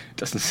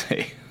doesn't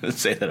say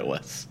that it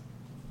was.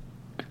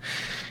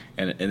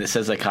 And it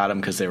says they caught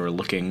him because they were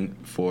looking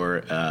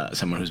for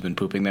someone who's been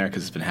pooping there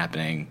because it's been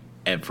happening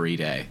every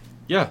day.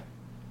 Yeah.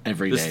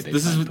 Every day.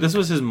 This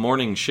was his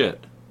morning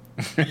shit.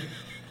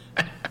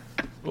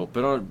 Well,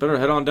 better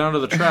head on down to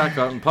the track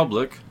out in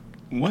public.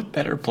 What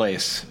better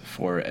place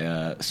for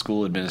a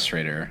school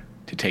administrator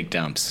to take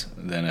dumps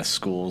than a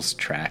school's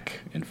track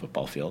and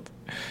football field?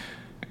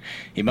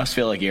 He must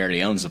feel like he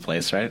already owns the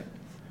place, right?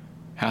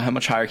 How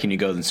much higher can you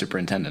go than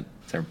superintendent?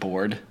 Is there a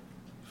board?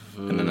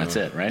 And then that's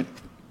it, right?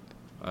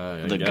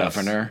 The guess.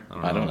 Governor?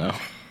 I don't know.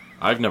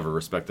 I've never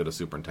respected a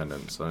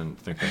superintendent, so I didn't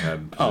think they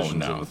had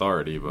positions of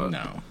authority, but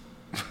no.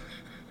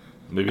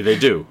 Maybe they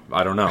do.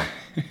 I don't know.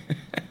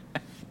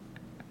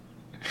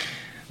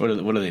 What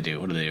do they do?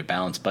 What do they do?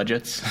 Balance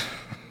budgets?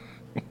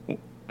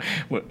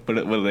 What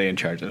are they in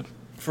charge of?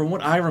 From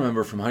what I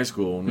remember from high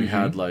school, when we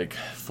had like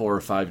 4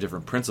 or 5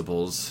 different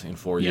principals in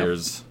 4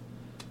 years.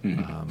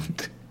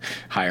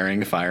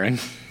 Hiring, firing.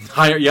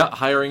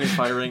 Hiring and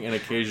firing, and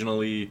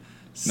occasionally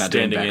Not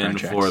standing doing in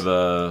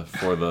background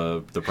for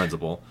the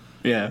principal.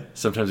 Yeah.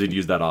 Sometimes he'd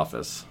use that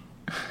office.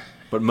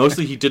 But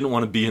mostly he didn't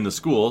want to be in the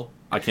school.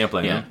 I can't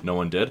blame him. No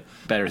one did.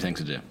 Better things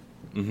to do.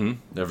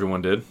 Mm-hmm.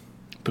 Everyone did.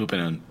 Pooping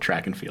on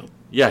track and field.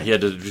 Yeah, he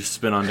had to just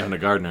spin on down to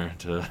Gardner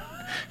to...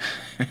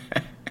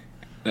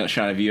 Now,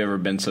 Sean, have you ever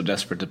been so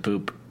desperate to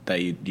poop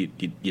that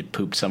you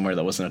pooped somewhere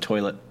that wasn't a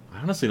toilet? I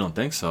honestly don't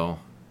think so.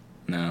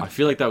 No. I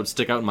feel like that would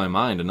stick out in my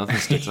mind, and nothing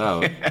sticks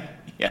out.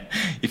 Yeah.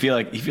 You feel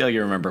like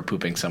you remember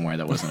pooping somewhere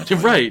that wasn't a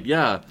toilet. Right,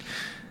 yeah.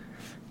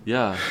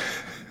 Yeah.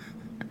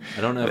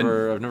 I've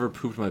never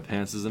pooped my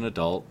pants as an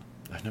adult.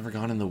 I've never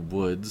gone in the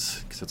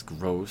woods, because that's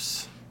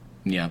gross.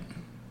 Yeah.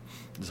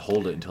 Just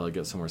hold it until I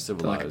get somewhere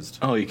civilized.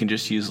 Like, you can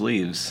just use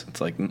leaves. It's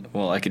like,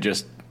 well, I could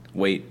just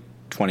wait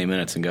 20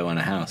 minutes and go in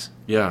a house.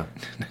 Yeah.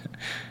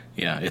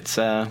 Yeah, it's...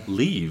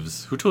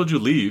 Leaves? Who told you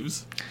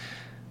leaves?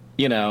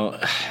 I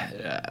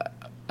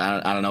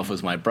don't know if it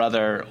was my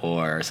brother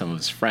or some of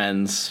his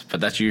friends, but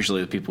that's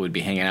usually the people we'd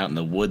be hanging out in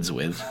the woods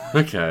with.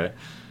 Okay.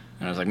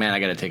 And I was like, man, I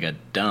got to take a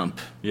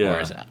dump. Yeah.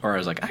 Or I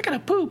was like, I got to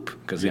poop.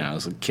 Because, I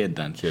was a kid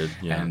then.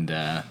 Yeah. And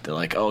they're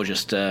like, oh,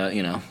 just,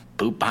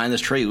 poop behind this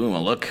tree. We want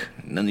to look.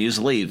 And then use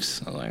the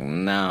leaves. I was like,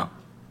 no.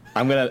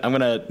 I'm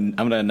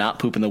gonna not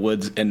poop in the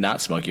woods and not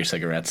smoke your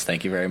cigarettes.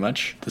 Thank you very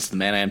much. This is the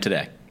man I am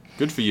today.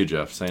 Good for you,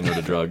 Jeff, saying no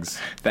to drugs.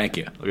 Thank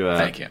you. Look at that.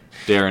 Thank you.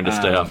 Daring to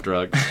stay off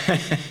drugs.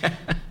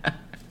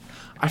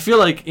 I feel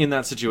like in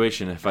that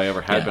situation, if I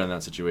ever had been in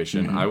that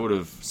situation, I would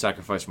have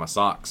sacrificed my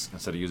socks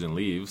instead of using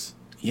leaves.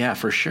 Yeah,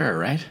 for sure,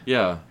 right?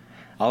 Yeah.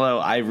 Although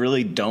I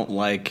really don't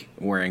like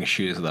wearing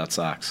shoes without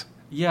socks.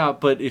 Yeah,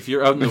 but if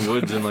you're out in the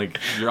woods and like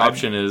your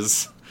option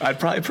is... I'd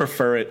probably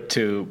prefer it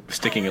to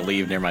sticking a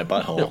leaf near my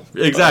butthole.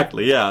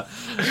 Exactly, yeah.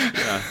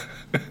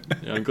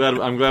 Yeah, I'm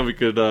glad we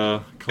could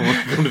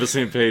come to the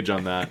same page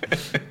on that.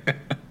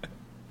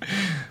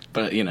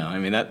 But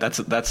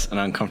that's an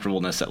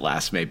uncomfortableness that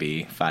lasts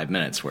maybe 5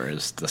 minutes,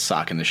 whereas the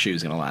sock and the shoe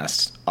is going to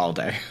last all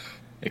day.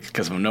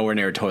 Because I'm nowhere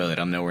near a toilet,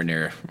 I'm nowhere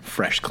near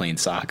fresh, clean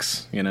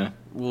socks.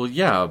 Well,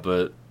 yeah,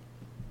 but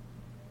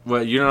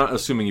you're not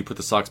assuming you put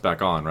the socks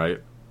back on,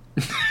 right?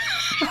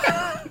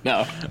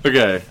 No.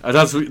 Okay,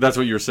 that's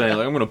what you were saying.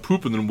 Like, I'm gonna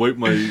poop and then wipe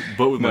my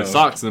butt with my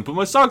socks and then put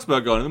my socks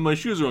back on, and then my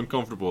shoes are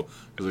uncomfortable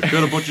because I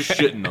got a bunch of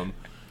shit in them.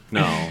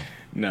 No.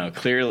 No,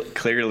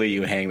 clearly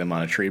you hang them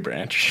on a tree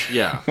branch.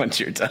 Yeah. Once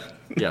you're done.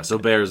 Yeah, so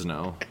bears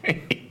know.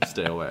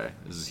 Stay away.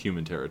 This is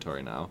human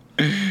territory now.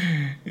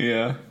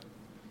 Yeah.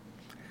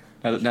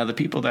 Now the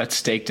people that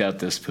staked out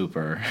this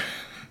pooper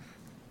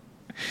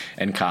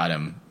and caught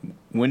him,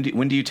 when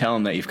do you tell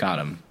him that you've caught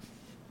him?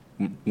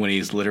 When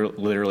he's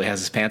literally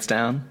has his pants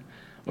down,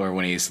 or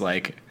when he's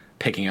like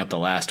picking up the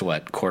last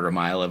quarter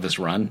mile of his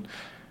run?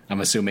 I'm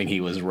assuming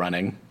he was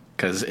running,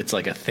 because it's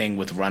like a thing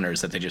with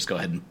runners that they just go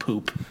ahead and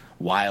poop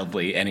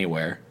wildly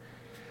anywhere.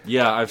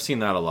 Yeah, I've seen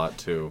that a lot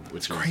too,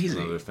 which is crazy.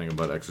 another thing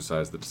about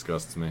exercise that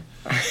disgusts me.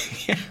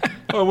 Yeah.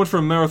 Oh, I went for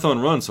a marathon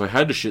run, so I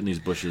had to shit in these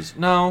bushes.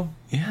 No,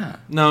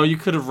 you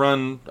could have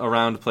run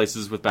around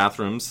places with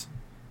bathrooms.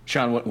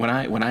 Sean, when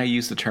I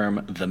use the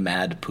term the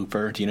mad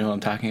pooper, do you know what I'm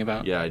talking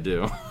about? Yeah, I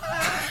do.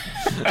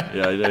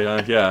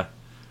 Yeah.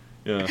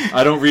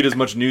 I don't read as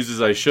much news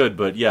as I should,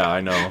 but yeah, I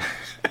know.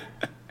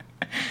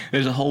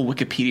 There's a whole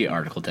Wikipedia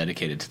article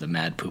dedicated to the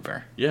mad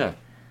pooper. Yeah.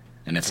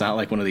 And it's not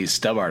like one of these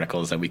stub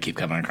articles that we keep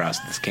coming across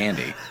with this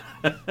candy.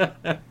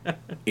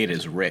 It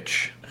is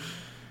rich.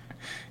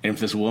 And if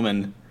this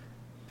woman,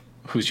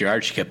 whose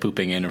yard she kept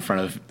pooping in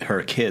front of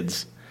her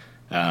kids,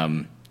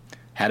 had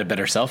a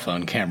better cell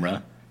phone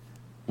camera,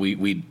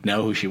 we'd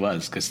know who she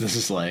was, because this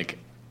is like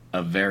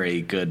a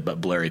very good but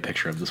blurry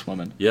picture of this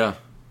woman. Yeah.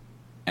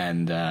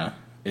 And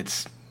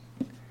it's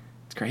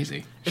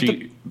crazy. At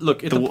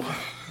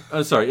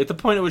the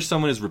point at which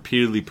someone is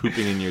repeatedly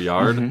pooping in your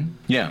yard,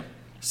 yeah,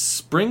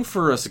 spring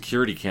for a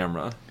security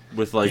camera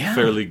with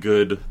fairly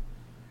good.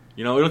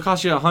 It'll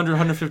cost you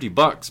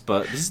 $100-$150,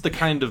 but this is the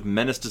kind of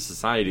menace to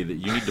society that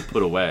you need to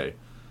put away.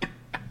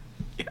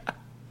 Yeah.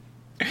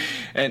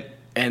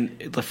 And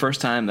the first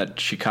time that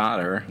she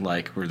caught her,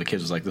 where the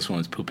kids was like, "This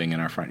woman's pooping in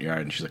our front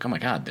yard," and she's like, "Oh my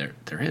God,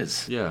 there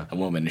is a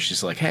woman," and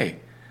she's like, "Hey,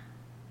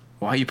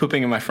 why are you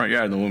pooping in my front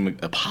yard?" And the woman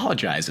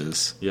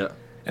apologizes,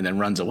 and then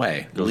runs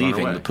away,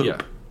 leaving the poop.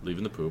 Yeah,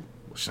 leaving the poop.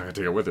 Well, she's not gonna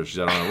take it with her. She's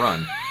out on a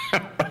run.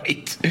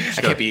 Right.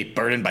 I can't be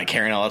burdened by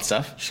carrying all that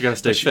stuff. She gotta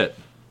stay fit.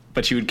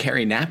 But she would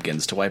carry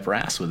napkins to wipe her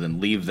ass with and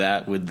leave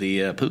that with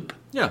the poop.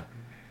 Yeah.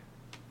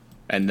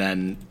 And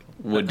then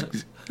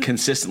would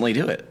consistently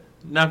do it.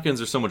 Napkins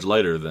are so much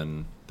lighter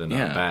than a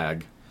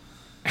bag.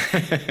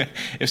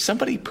 If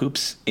somebody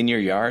poops in your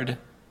yard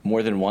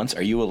more than once,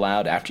 are you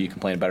allowed, after you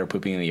complain about her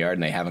pooping in the yard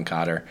and they haven't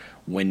caught her,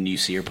 when you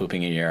see her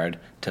pooping in your yard,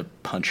 to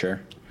punch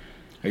her?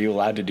 Are you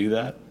allowed to do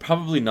that?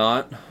 Probably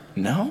not.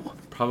 No?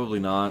 Probably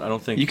not. I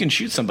don't think you can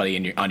shoot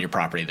somebody on your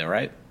property, though,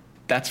 right?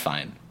 That's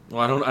fine.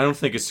 Well, I don't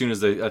think as soon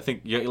as I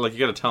think you got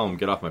to tell them,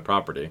 get off my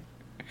property.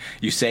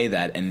 You say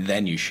that and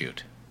then you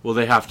shoot. Well,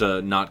 they have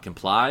to not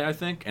comply, I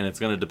think, and it's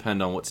going to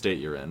depend on what state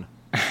you're in.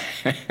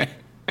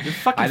 Your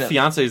fucking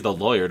fiance is the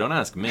lawyer. Don't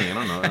ask me. I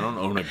don't know. I don't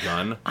own a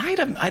gun.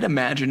 I'd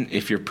imagine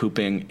if you're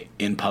pooping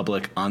in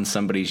public on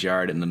somebody's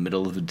yard in the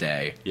middle of the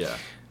day,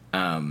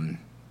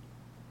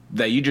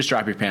 that you just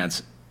drop your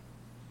pants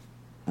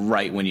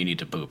right when you need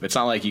to poop. It's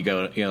not like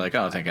you're like,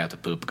 oh, I think I have to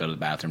poop, go to the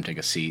bathroom, take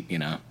a seat,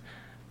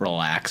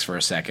 relax for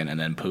a second, and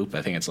then poop.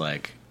 I think it's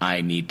like,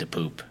 I need to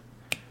poop.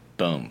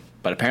 Boom.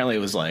 But apparently it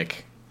was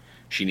like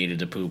she needed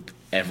to poop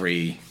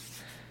every,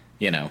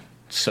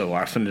 so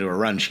often into a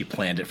run, she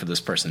planned it for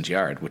this person's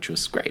yard, which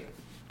was great.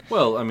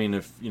 Well, I mean,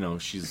 if,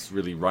 she's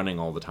really running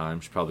all the time,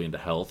 she's probably into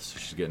health, so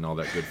she's getting all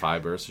that good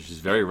fiber, so she's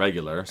very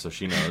regular, so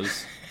she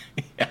knows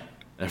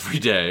every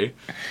day.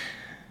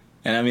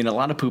 And I mean, a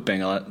lot of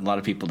pooping, a lot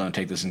of people don't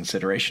take this into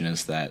consideration,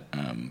 is that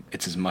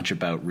it's as much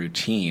about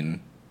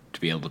routine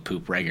to be able to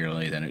poop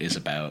regularly than it is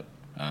about,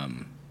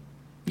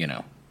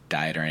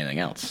 diet or anything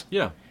else.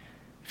 Yeah.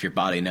 If your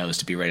body knows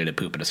to be ready to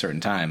poop at a certain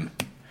time,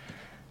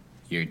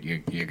 you're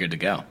good to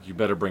go. You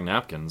better bring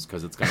napkins,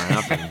 because it's going to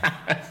happen.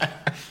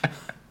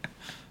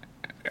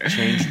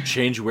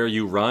 Change where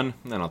you run?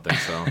 I don't think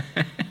so.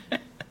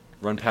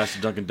 Run past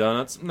the Dunkin'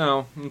 Donuts?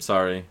 No, I'm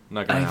sorry.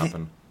 Not going to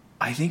happen.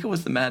 I think it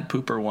was the Mad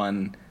Pooper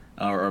one,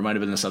 or it might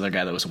have been this other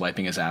guy that was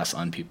wiping his ass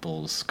on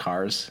people's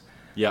cars.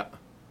 Yeah.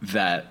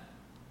 That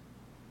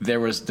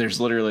there's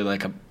literally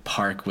like a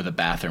park with a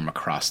bathroom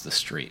across the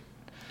street.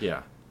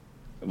 Yeah.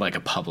 Like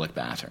a public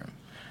bathroom.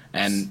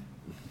 And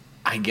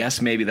I guess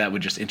maybe that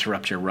would just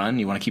interrupt your run.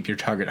 You want to keep your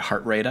target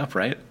heart rate up,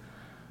 right?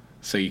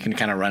 So you can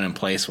kind of run in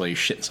place while you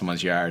shit in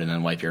someone's yard and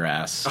then wipe your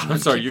ass. I'm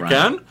sorry, you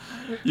can?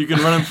 You can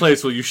run in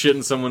place while you shit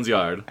in someone's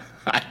yard.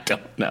 I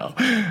don't know.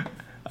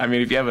 I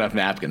mean, if you have enough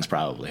napkins,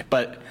 probably.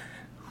 But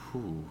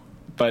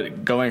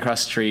going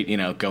across the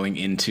street, going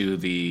into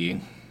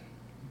the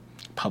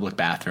public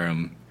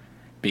bathroom,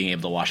 being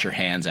able to wash your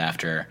hands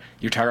after,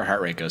 your target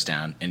heart rate goes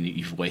down, and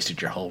you've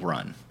wasted your whole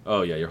run.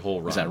 Oh, yeah, your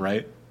whole run. Is that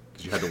right?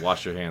 Because you had to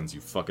wash your hands, you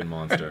fucking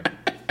monster.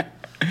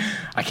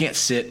 I can't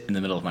sit in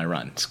the middle of my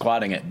run.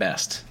 Squatting at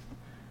best,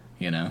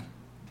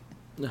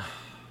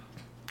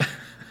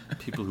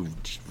 People who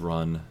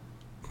run,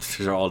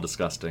 they're all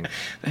disgusting.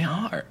 They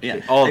are. Yeah.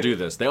 They all do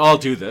this. They all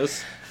do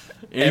this.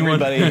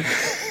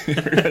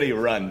 Everybody who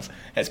runs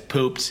has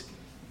pooped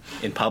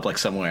in public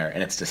somewhere,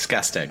 and it's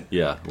disgusting.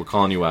 Yeah, we're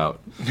calling you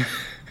out.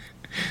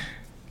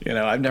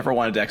 I've never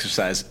wanted to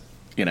exercise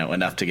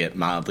enough to get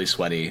mildly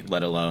sweaty,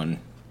 let alone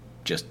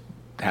just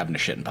having to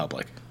shit in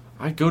public.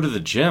 I go to the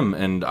gym,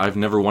 and I've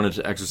never wanted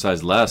to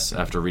exercise less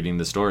after reading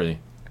the story.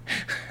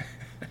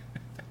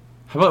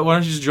 How about, why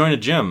don't you just join a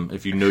gym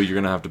if you know you're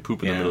going to have to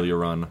poop in the middle of your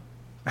run?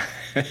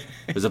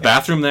 There's a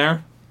bathroom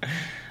there.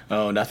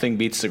 Oh, nothing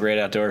beats the great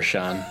outdoors,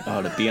 Sean.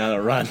 Oh, to be on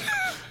a run.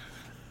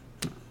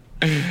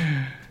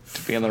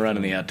 To be on the run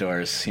in the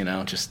outdoors,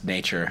 just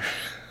nature.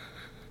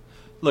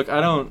 Look,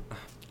 I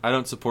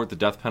don't support the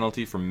death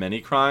penalty for many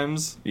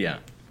crimes. Yeah.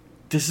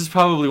 This is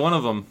probably one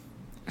of them.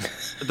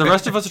 The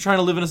rest of us are trying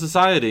to live in a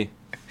society.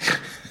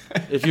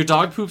 If your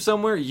dog poops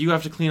somewhere, you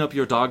have to clean up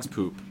your dog's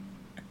poop.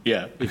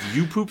 Yeah. If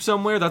you poop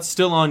somewhere, that's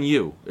still on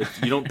you.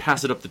 If you don't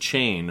pass it up the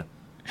chain.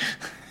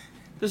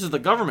 This is the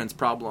government's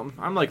problem.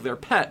 I'm like their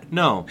pet.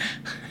 No.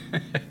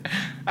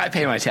 I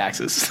pay my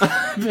taxes.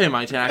 I pay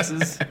my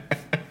taxes.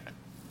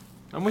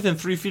 I'm within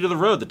 3 feet of the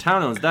road. The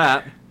town owns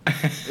that.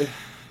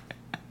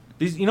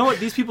 You know what?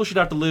 These people should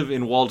have to live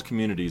in walled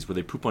communities where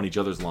they poop on each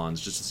other's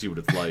lawns just to see what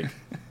it's like.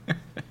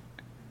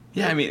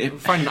 Yeah, I mean...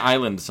 Find an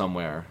island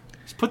somewhere.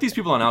 Just put these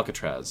people on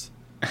Alcatraz.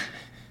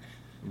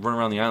 Run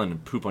around the island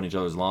and poop on each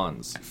other's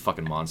lawns.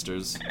 Fucking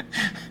monsters.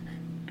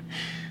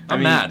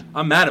 I'm mad.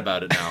 I'm mad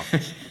about it now.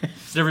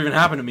 It's never even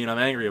happened to me and I'm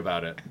angry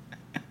about it.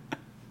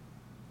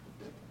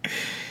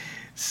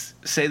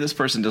 Say this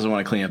person doesn't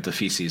want to clean up the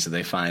feces that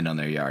they find on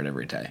their yard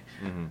every day.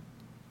 Mm-hmm.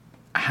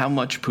 How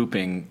much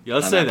pooping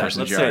let's on say that that.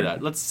 person's Let's yard? say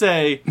that. Let's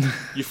say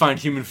you find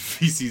human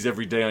feces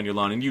every day on your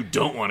lawn and you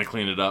don't want to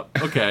clean it up.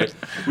 Okay.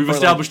 We've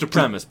established a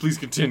premise. Please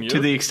continue. To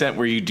the extent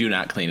where you do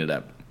not clean it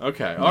up.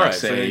 Okay. All right.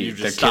 Say So then you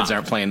just their stop. kids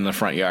aren't playing in the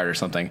front yard or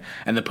something,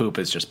 and the poop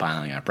is just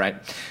piling up, right?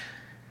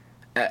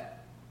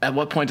 At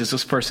what point does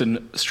this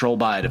person stroll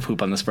by to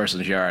poop on this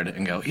person's yard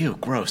and go, ew,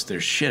 gross,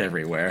 there's shit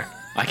everywhere.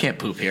 I can't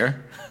poop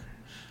here.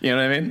 You know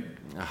what I mean?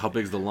 How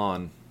big's the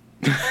lawn?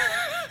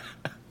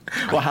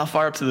 Well, how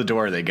far up to the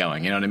door are they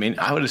going? You know what I mean?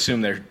 I would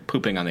assume they're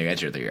pooping on the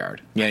edge of their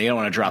yard. Yeah, you don't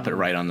want to drop it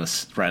right on the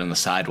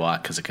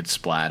sidewalk because it could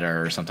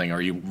splatter or something,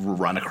 or you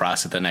run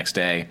across it the next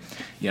day.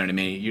 You know what I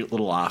mean? You're a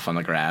little off on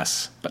the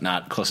grass, but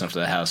not close enough to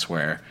the house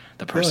where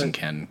the person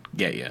can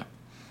get you.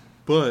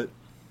 But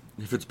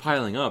if it's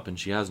piling up and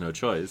she has no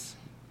choice,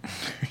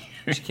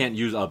 she can't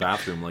use a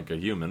bathroom like a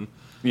human.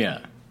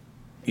 Yeah.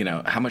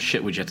 How much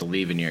shit would you have to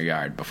leave in your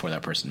yard before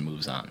that person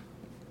moves on?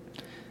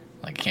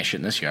 Like, I can't shit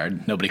in this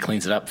yard. Nobody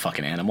cleans it up,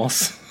 fucking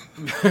animals.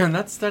 And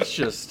that's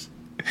just...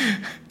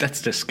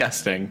 That's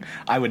disgusting.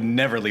 I would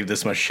never leave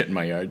this much shit in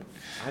my yard.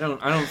 I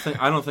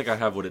don't think I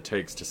have what it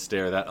takes to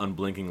stare that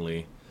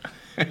unblinkingly.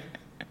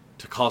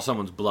 To call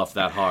someone's bluff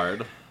that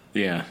hard.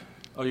 Yeah.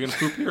 Oh, you're gonna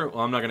poop here?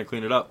 Well, I'm not gonna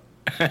clean it up.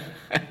 Yeah,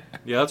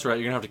 that's right.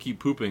 You're gonna have to keep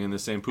pooping in the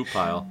same poop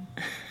pile.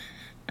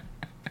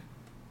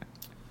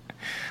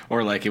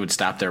 Or, like, it would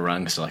stop their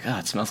run because they're like, oh,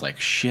 it smells like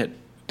shit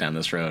down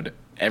this road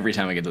every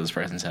time I get to this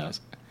person's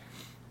house.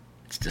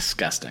 It's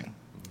disgusting.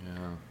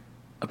 Yeah.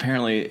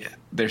 Apparently,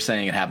 they're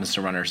saying it happens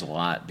to runners a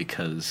lot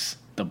because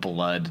the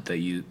blood that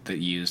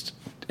used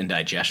in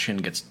digestion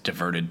gets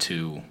diverted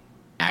to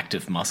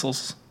active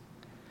muscles.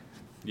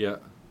 Yeah.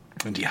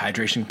 And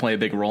dehydration can play a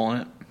big role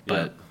in it.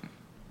 But Yeah.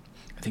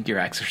 I think you're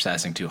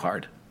exercising too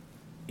hard.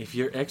 If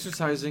you're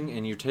exercising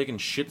and you're taking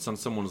shits on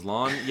someone's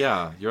lawn,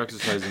 yeah, you're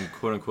exercising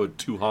quote unquote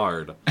too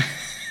hard.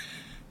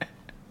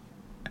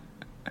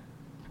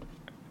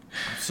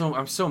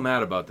 I'm so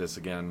mad about this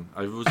again.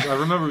 I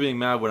remember being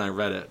mad when I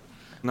read it,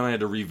 and then I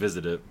had to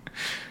revisit it.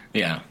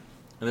 Yeah.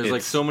 And there's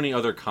like so many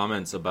other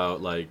comments about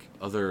like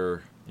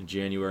in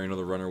January,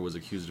 another runner was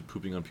accused of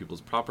pooping on people's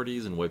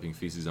properties and wiping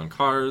feces on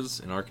cars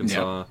in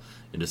Arkansas. Yep.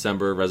 In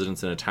December,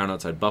 residents in a town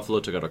outside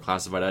Buffalo took out a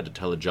classified ad to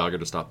tell a jogger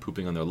to stop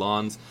pooping on their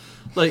lawns.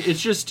 Like,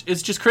 it's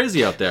just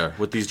crazy out there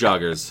with these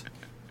joggers.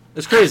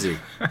 It's crazy.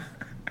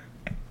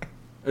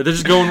 They're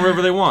just going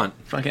wherever they want.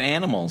 Fucking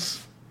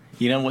animals.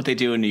 You know what they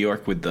do in New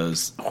York with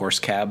those horse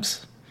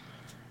cabs?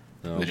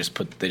 No. They just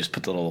put the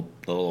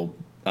little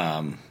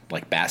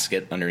like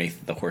basket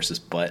underneath the horse's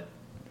butt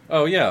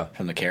Oh, yeah.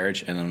 from the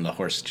carriage, and then the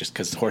horse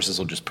because the horses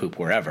will just poop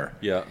wherever.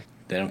 Yeah.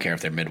 They don't care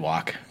if they're mid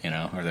walk,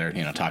 or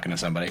they're talking to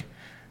somebody,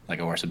 like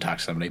a horse would talk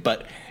to somebody.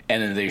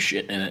 And then they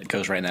shit, and it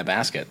goes right in that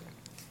basket.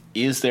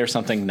 Is there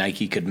something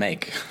Nike could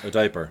make? A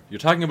diaper. You're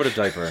talking about a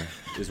diaper,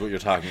 is what you're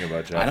talking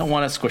about, Jeff. I don't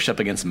want to squish up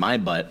against my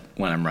butt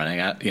when I'm running.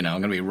 I'm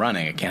going to be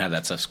running. I can't have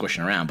that stuff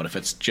squishing around. But if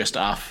it's just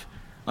off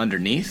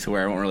underneath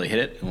where I won't really hit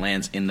it, it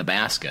lands in the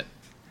basket.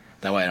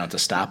 That way I don't have to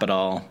stop at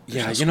all. There's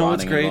Yeah, no you know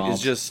what's squatting great involved.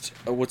 is just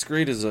what's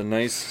great is a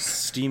nice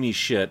steamy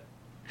shit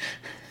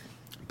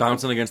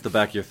bouncing against the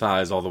back of your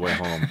thighs all the way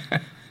home.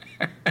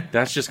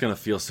 That's just gonna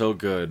feel so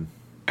good.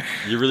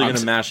 You're really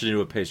gonna mash it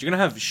into a paste. You're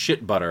gonna have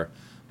shit butter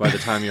by the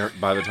time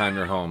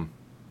you're home.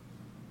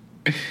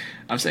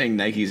 I'm saying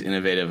Nike's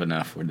innovative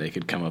enough where they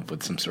could come up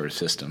with some sort of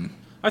system.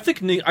 I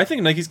think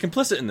Nike's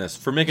complicit in this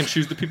for making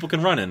shoes that people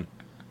can run in.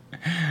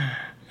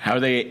 How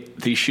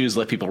these shoes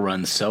let people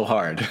run so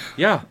hard?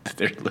 Yeah, that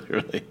they're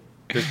literally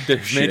they've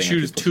shitting made at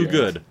shoes people's too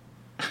yards.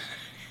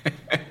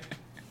 good.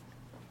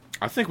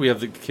 I think we have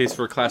the case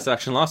for a class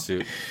action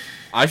lawsuit.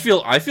 I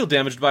feel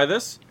damaged by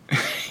this.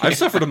 I've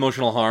suffered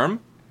emotional harm.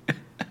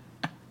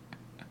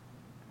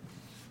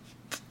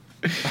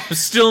 I'm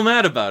still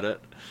mad about it.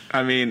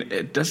 I mean,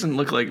 it doesn't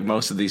look like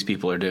most of these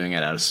people are doing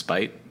it out of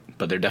spite,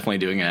 but they're definitely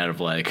doing it out of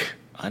like,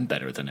 I'm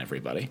better than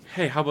everybody.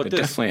 Hey, how about They this?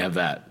 definitely have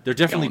that. They're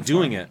definitely going for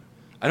doing them. it.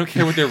 I don't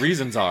care what their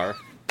reasons are.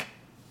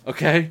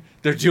 Okay?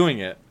 They're doing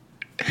it.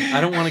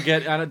 I don't want to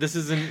get... this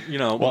isn't,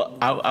 Well,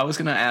 I was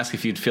going to ask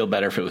if you'd feel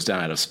better if it was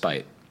done out of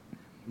spite.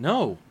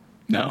 No.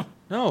 No?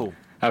 No.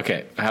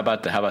 Okay, how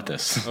about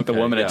this? The Okay,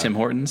 woman yeah. at Tim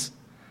Hortons,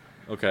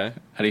 Okay.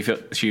 how do you feel?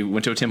 She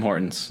went to a Tim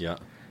Hortons. Yeah.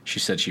 She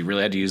said she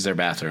really had to use their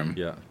bathroom.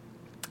 Yeah.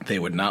 They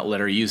would not let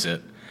her use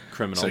it.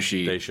 Criminal. So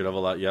she- They should have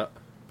allowed... Yeah.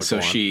 But So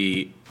go on.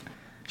 she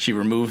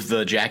removed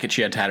the jacket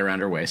she had tied around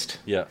her waist,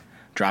 Yeah.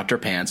 dropped her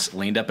pants,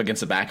 leaned up against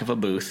the back of a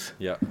booth,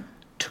 Yeah.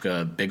 took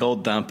a big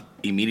old dump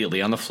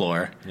immediately on the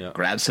floor, Yeah.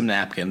 grabbed some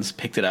napkins,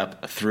 picked it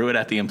up, threw it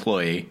at the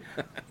employee,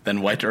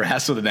 then wiped her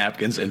ass with the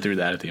napkins and threw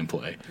that at the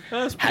employee.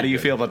 That's How do pretty you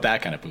good. feel about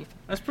that kind of poop?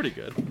 That's pretty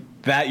good.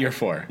 That you're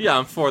for. Yeah,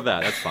 I'm for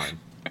that. That's fine.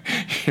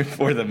 You're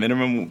for the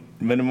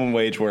minimum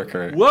wage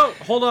worker. Whoa!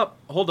 Hold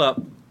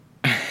up.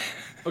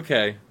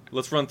 Okay,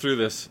 let's run through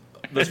this.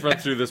 Let's run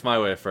through this my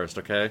way first,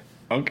 okay?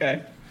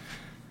 Okay.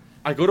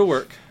 I go to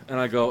work, and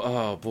I go,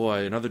 oh,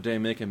 boy, another day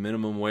making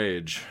minimum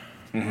wage.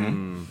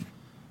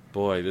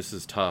 Boy, this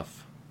is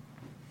tough.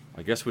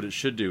 I guess what it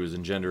should do is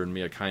engender in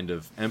me a kind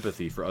of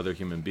empathy for other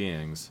human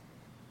beings.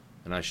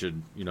 And I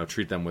should,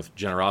 treat them with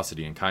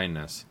generosity and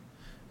kindness.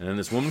 And then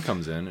this woman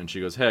comes in, and she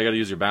goes, hey, I gotta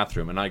use your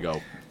bathroom. And I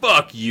go,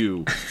 fuck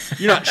you.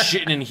 You're not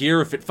shitting in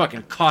here if it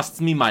fucking costs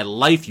me my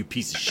life, you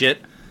piece of shit.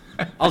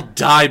 I'll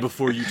die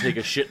before you take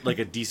a shit like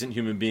a decent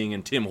human being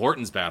in Tim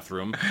Hortons'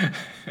 bathroom.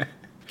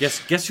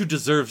 Guess who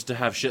deserves to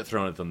have shit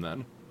thrown at them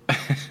then?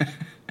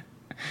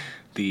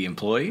 The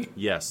employee?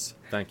 Yes,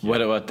 thank you.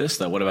 What about this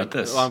though? What about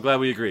this? Well, I'm glad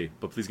we agree,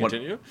 but please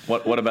continue.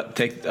 What about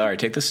take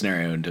this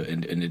scenario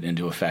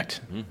into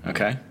effect.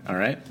 Okay? All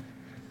right?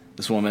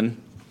 This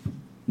woman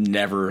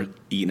never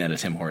eaten at a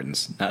Tim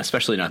Hortons.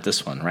 Especially not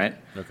this one, right?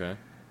 Okay.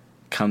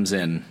 Comes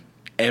in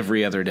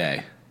every other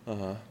day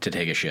to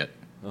take a shit.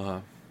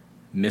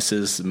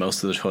 Misses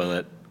most of the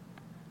toilet.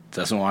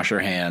 Doesn't wash her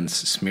hands.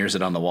 Smears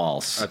it on the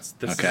walls.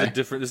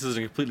 This is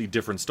a completely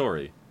different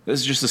story. This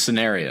is just a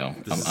scenario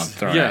I'm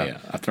throwing at you.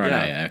 I'm throwing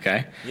at you.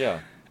 Okay. Yeah.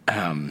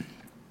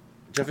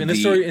 Jeff, in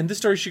this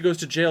story, she goes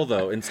to jail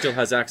though, and still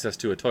has access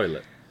to a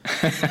toilet.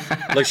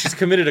 Like she's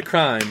committed a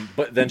crime,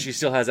 but then she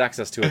still has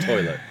access to a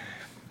toilet.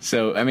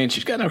 So I mean,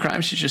 she's got no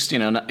crime. She's just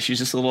she's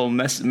just a little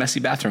messy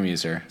bathroom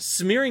user.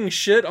 Smearing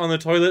shit on the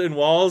toilet and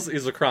walls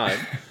is a crime.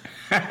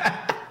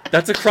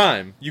 That's a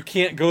crime. You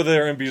can't go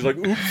there and be like,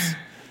 oops.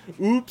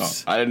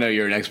 Oops. I didn't know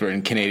you were an expert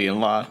in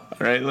Canadian law. All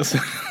right, listen.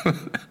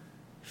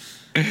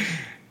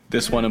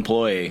 This one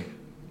employee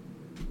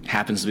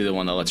happens to be the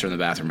one that lets her in the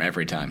bathroom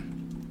every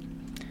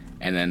time.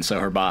 And then so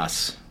her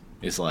boss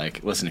is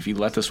like, listen, if you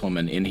let this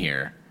woman in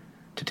here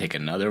to take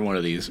another one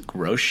of these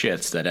gross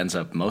shits that ends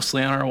up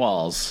mostly on our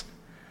walls,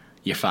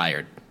 you're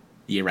fired.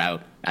 You're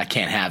out. I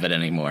can't have it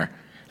anymore.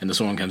 And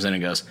this woman comes in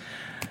and goes,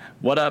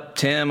 what up,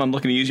 Tim? I'm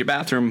looking to use your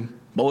bathroom,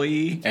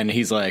 boy. And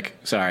he's like,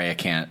 sorry, I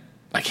can't.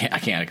 I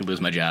could lose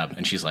my job.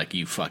 And she's like,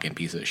 you fucking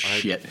piece of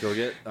shit.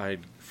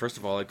 First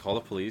of all, I'd call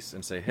the police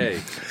and say,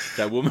 hey,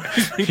 that woman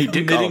who's been He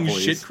did call the committing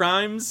police. shit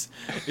crimes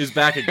is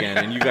back again,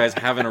 and you guys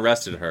haven't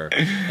arrested her.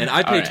 And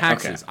I pay All right,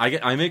 taxes. okay.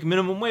 I make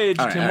minimum wage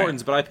All at right, Tim all right.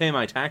 Hortons, but I pay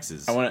my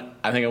taxes. I went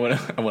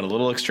a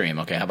little extreme.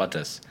 Okay, how about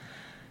this?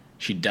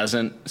 She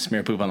doesn't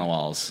smear poop on the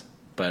walls,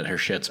 but her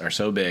shits are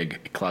so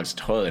big it clogs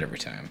the toilet every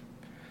time.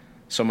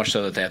 So much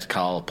so that they have to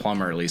call a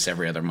plumber at least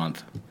every other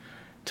month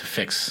to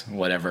fix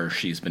whatever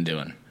she's been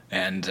doing.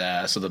 And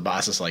so the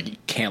boss is like, you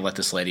can't let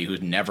this lady who's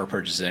never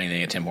purchased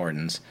anything at Tim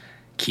Hortons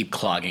keep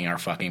clogging our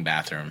fucking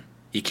bathroom.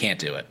 You can't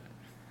do it.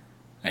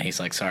 And he's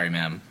like, sorry,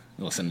 ma'am.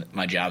 Listen,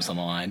 my job's on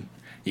the line.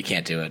 You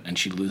can't do it. And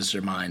she loses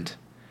her mind.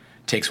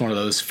 Takes one of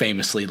those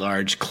famously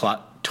large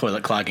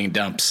toilet clogging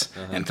dumps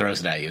and throws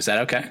it at you. Is that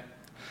okay?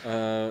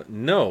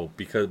 No,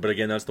 but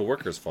again, that's the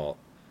worker's fault.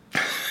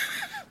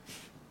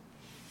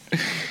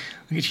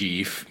 Look at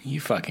you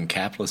fucking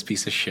capitalist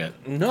piece of shit.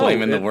 No,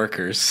 Blaming the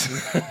workers.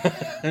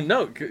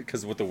 No,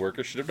 because what the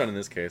worker should have done in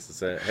this case is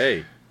say,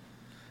 hey,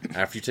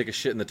 after you take a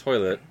shit in the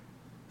toilet,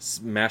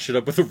 smash it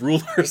up with a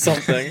ruler or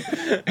something.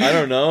 I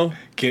don't know.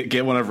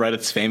 Get one of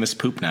Reddit's famous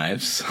poop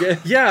knives.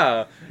 Get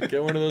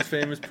one of those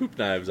famous poop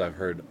knives I've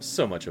heard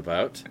so much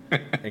about,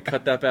 and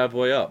cut that bad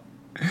boy up.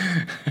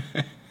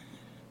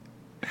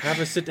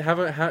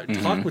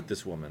 Talk with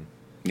this woman.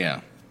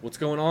 Yeah. What's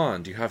going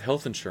on? Do you have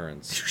health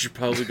insurance? You should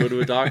probably go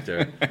to a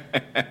doctor.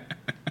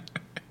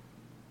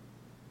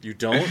 You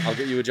don't? I'll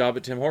get you a job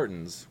at Tim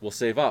Hortons. We'll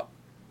save up.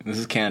 This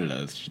is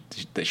Canada.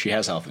 She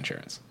has health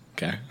insurance.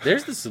 Okay.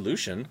 There's the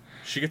solution.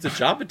 She gets a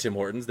job at Tim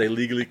Hortons. They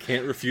legally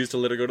can't refuse to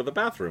let her go to the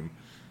bathroom.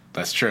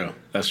 That's true.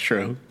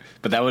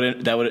 But that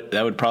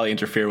would probably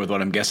interfere with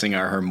what I'm guessing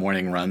are her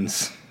morning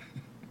runs.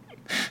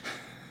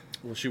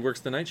 Well, she works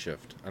the night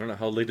shift. I don't know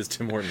how late is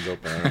Tim Hortons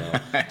open. I don't know.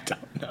 I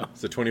don't know.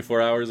 Is it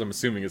 24 hours? I'm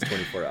assuming it's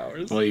 24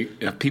 hours. Well,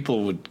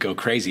 people would go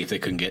crazy if they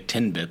couldn't get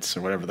 10 bits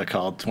or whatever they're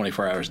called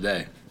 24 hours a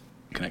day.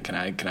 Can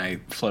I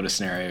float a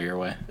scenario your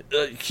way?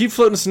 Keep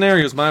floating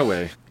scenarios my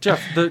way,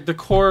 Jeff. The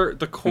core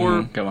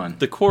Go on.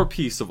 The core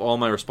piece of all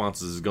my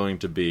responses is going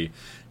to be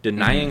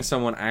denying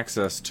someone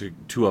access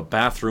to a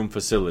bathroom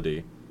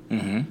facility,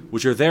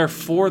 which are there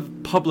for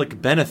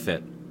public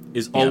benefit,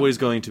 is always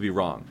going to be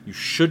wrong. You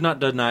should not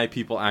deny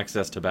people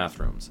access to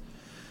bathrooms.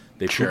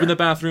 They poop in the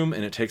bathroom,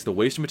 and it takes the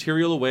waste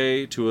material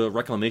away to a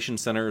reclamation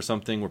center or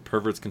something where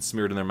perverts can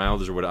smear it in their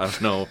mouths or what. I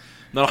don't know. I'm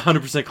not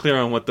 100% clear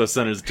on what those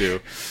centers do.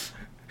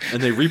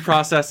 And they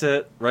reprocess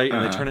it, right?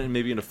 And they turn it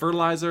maybe into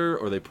fertilizer,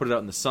 or they put it out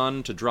in the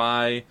sun to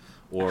dry,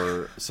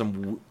 or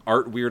some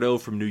art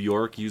weirdo from New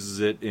York uses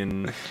it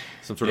in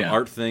some sort of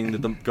art thing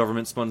that the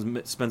government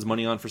spends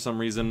money on for some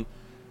reason.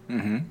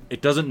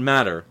 It doesn't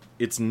matter.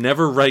 It's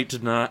never right to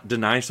not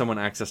deny someone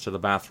access to the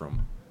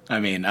bathroom.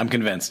 I mean, I'm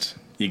convinced.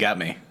 You got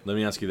me. Let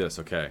me ask you this,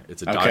 okay?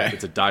 It's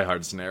a Die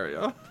Hard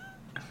scenario.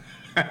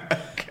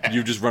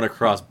 You just run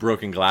across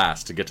broken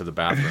glass to get to the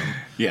bathroom.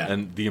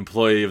 And the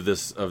employee of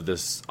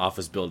this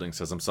office building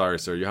says, "I'm sorry,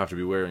 sir, you have to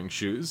be wearing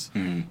shoes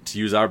to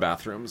use our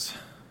bathrooms."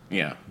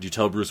 Yeah. Do you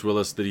tell Bruce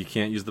Willis that he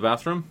can't use the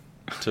bathroom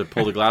to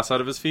pull the glass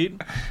out of his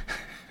feet?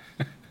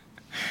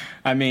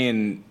 I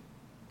mean,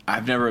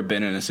 I've never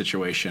been in a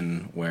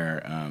situation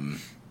where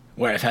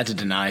I've had to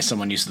deny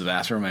someone use of the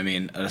bathroom. I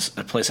mean,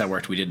 a place I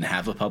worked, we didn't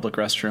have a public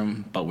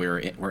restroom, but we're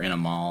in a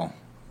mall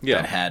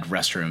that had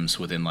restrooms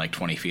within like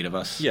 20 feet of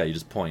us. Yeah, you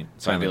just point.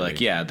 So I'd be like,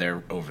 yeah,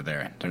 they're over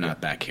there. They're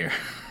not back here.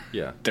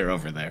 Yeah. They're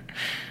over there.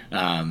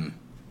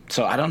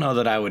 So I don't know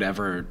that I would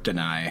ever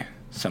deny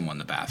someone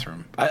the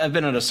bathroom. I've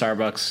been at a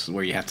Starbucks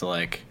where you have to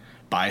like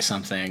buy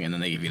something and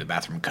then they give you the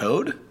bathroom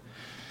code.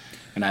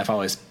 And I've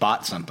always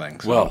bought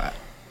something. So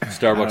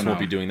Starbucks won't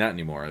be doing that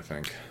anymore, I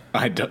think.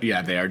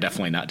 Yeah, they are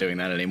definitely not doing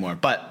that anymore.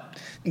 But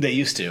they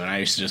used to, and I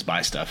used to just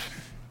buy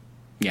stuff.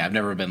 Yeah, I've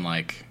never been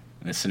like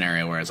in a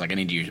scenario where it's like, I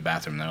need to use the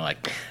bathroom. And they're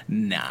like,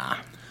 nah.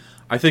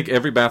 I think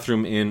every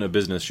bathroom in a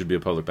business should be a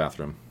public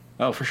bathroom.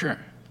 Oh, for sure.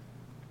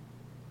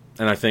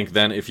 And I think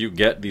then if you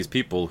get these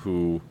people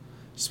who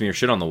smear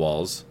shit on the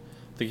walls,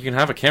 I think you can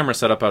have a camera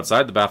set up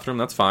outside the bathroom.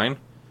 That's fine.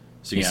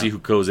 So you can see who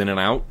goes in and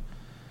out.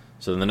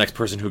 So then the next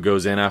person who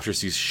goes in after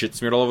sees shit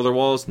smeared all over their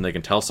walls, and they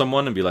can tell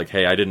someone and be like,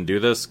 hey, I didn't do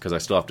this because I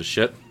still have to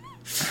shit.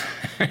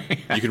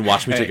 You can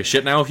watch me take a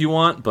shit now if you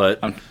want, but...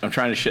 I'm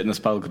trying to shit in this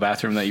public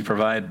bathroom that you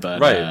provide, but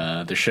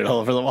there's shit all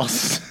over the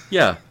walls.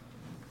 Yeah.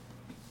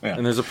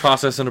 And there's a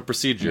process and a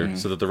procedure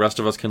so that the rest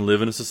of us can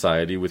live in a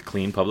society with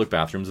clean public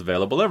bathrooms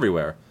available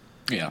everywhere.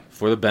 Yeah.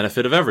 For the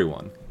benefit of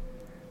everyone.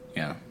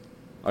 Yeah.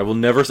 I will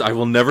never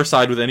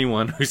side with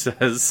anyone who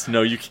says,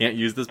 no, you can't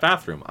use this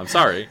bathroom. I'm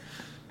sorry.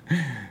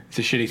 It's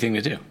a shitty thing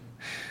to do.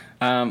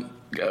 All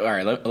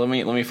right, let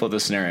me flip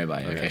this scenario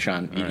by you. Okay,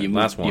 Sean.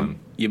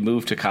 You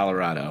move to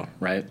Colorado,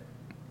 right?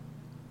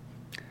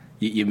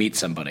 You meet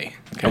somebody.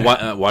 Okay?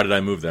 And why did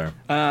I move there?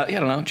 I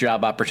don't know.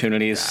 Job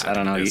opportunities. I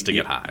don't know. Just to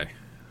get high.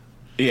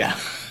 Yeah,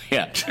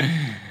 yeah.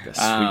 That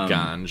sweet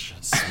ganj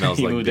smells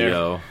like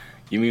BO.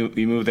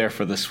 You move there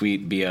for the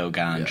sweet BO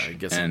ganj. Yeah,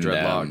 get some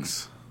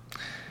dreadlocks.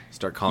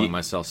 Start calling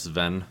myself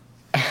Sven.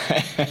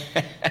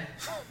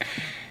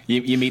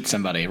 You meet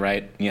somebody,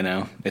 right? You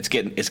know, it's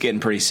getting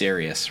pretty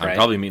serious, right? I'm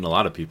probably meeting a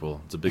lot of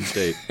people. It's a big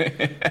state.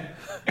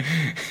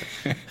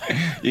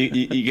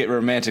 you get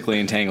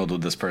romantically entangled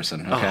with this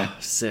person. Okay,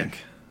 sick.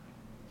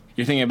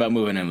 You're thinking about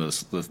moving in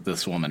with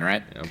this woman,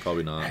 right? Yeah, I'm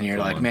probably not. And you're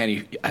like,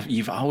 man,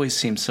 you've always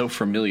seemed so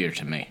familiar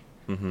to me.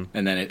 Mm-hmm.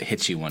 And then it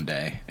hits you one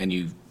day, and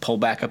you pull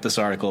back up this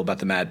article about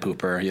the Mad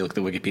Pooper. You look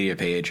at the Wikipedia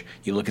page.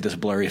 You look at this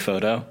blurry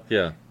photo.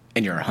 Yeah.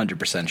 And you're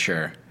 100%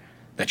 sure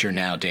that you're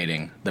now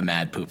dating the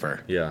Mad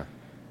Pooper. Yeah.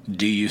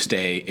 Do you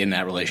stay in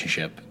that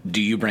relationship?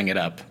 Do you bring it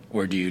up,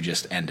 or do you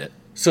just end it?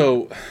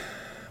 So,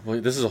 well,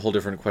 this is a whole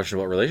different question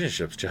about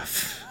relationships,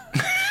 Jeff.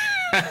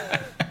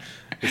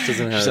 This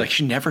doesn't have... She's like,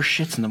 she never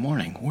shits in the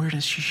morning. Where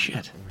does she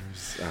shit?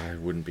 I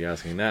wouldn't be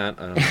asking that.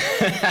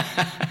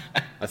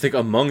 I think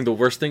among the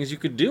worst things you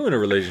could do in a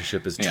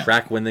relationship is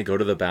track when they go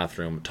to the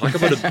bathroom. Talk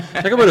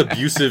about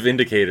abusive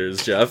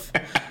indicators, Jeff.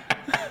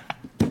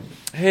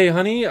 Hey,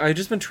 honey, I've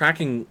just been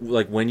tracking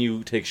like when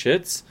you take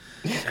shits.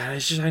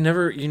 It's just you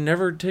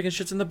never taken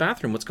shits in the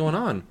bathroom. What's going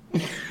on?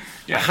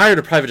 Yeah. I hired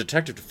a private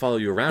detective to follow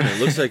you around. And it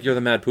looks like you're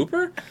the Mad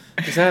Pooper.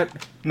 Is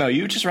that? No,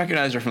 you just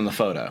recognize her from the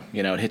photo.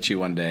 You know, it hits you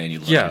one day and you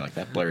look at like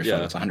that blurry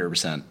photo. It's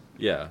 100%.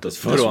 Yeah, this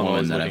photo I'm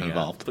always that I've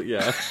involved. But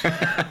yeah,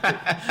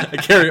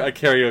 I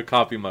carry a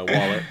copy in my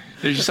wallet.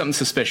 There's just something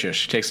suspicious.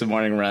 She takes the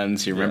morning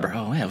runs. You remember?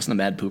 Oh, yeah, wasn't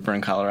the Mad Pooper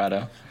in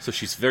Colorado? So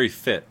she's very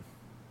fit.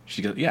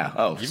 She goes, yeah.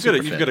 Oh, you've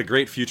got a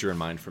great future in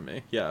mind for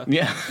me. Yeah.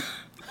 Yeah.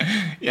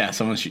 Yeah.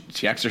 Someone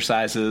she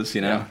exercises.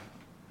 You know.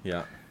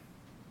 Yeah.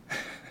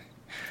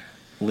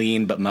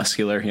 Lean but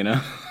muscular. You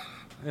know.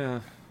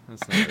 Yeah,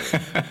 that's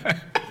not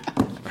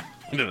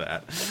into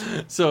that.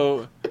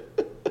 So.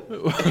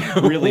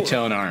 Really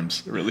tone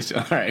arms. Really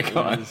tone. All right,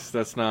 go on.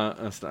 That's not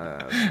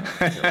that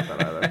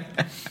either.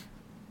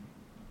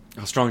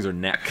 How strong is her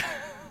neck?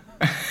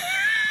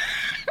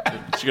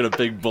 She got a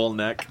big bull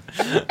neck.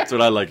 That's what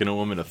I like in a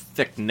woman, a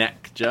thick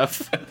neck,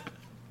 Jeff.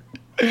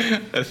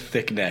 A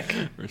thick neck.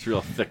 It's a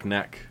real thick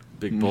neck.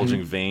 Big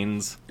bulging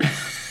veins.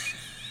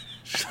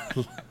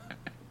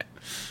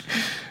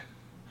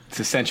 It's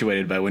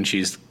accentuated by when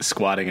she's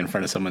squatting in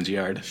front of someone's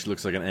yard. She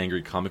looks like an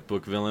angry comic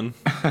book villain.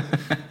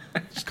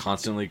 Just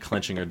constantly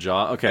clenching her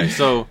jaw. Okay,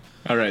 so...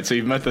 All right, so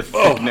you've met the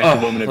thick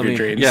neck woman of your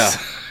dreams. Yeah.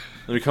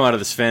 Let me come out of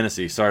this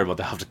fantasy. Sorry about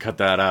that. I'll have to cut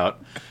that out.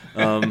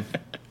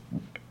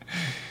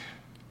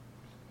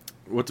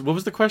 What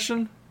was the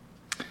question?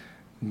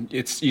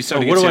 You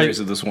started to get serious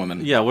with this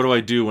woman. Yeah, what do I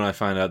do when I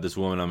find out this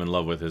woman I'm in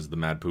love with is the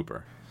mad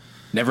pooper?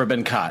 Never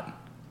been caught.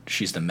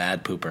 She's the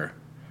mad pooper.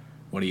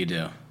 What do you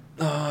do?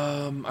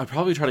 I'd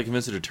probably try to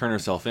convince her to turn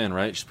herself in,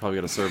 right? She's probably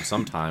got to serve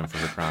some time for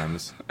her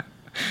crimes.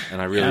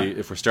 And I really,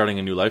 if we're starting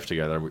a new life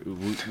together,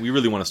 we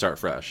really want to start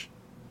fresh.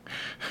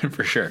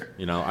 For sure.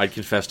 You know, I'd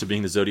confess to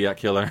being the Zodiac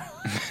Killer.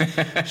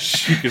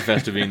 She'd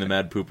confess to being the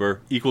mad pooper.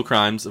 Equal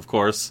crimes, of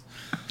course.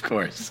 Of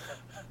course.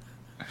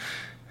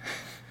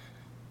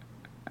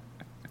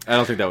 I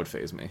don't think that would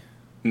faze me.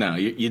 No,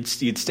 you'd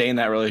stay in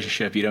that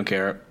relationship. You don't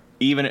care.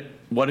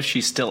 What if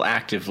she's still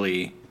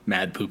actively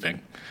mad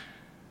pooping?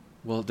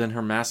 Well, then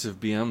her massive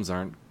BMs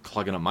aren't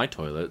clogging up my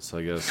toilet, so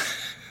I guess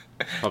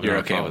probably You're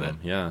not a okay with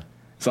problem. it? Yeah.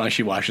 As long as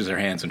she washes her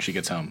hands when she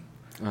gets home.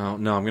 Oh,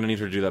 no, I'm going to need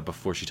her to do that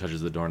before she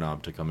touches the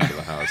doorknob to come into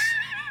the house.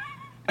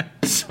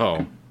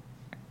 So,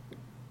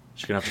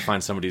 she's going to have to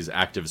find somebody's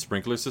active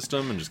sprinkler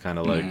system and just kind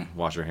of,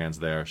 wash her hands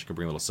there. She could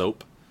bring a little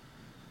soap.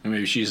 And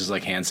maybe she uses,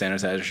 hand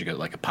sanitizer. She got,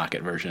 a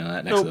pocket version of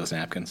that next to those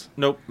napkins.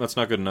 Nope, that's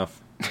not good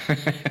enough.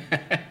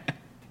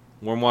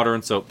 Warm water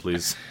and soap,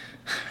 please.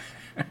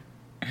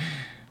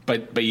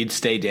 But you'd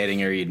stay dating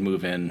her, you'd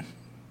move in.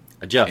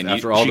 Jeff, and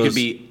after all she those... could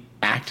be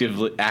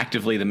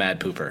actively the mad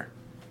pooper.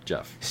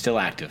 Jeff. Still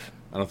active.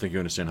 I don't think you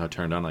understand how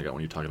turned on I got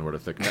when you're talking about a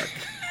thick neck.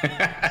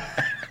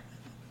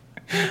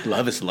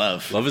 Love is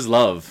love. Love is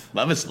love.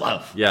 Love is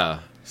love.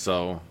 Yeah,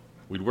 so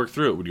we'd work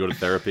through it. We'd go to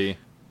therapy.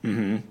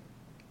 Mm-hmm.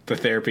 The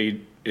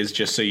therapy is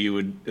just so you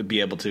would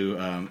be able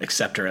to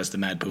accept her as the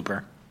mad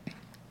pooper.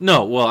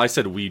 No, well, I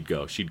said we'd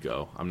go. She'd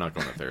go. I'm not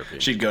going to therapy.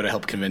 She'd go to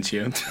help convince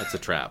you. That's a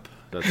trap.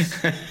 That's...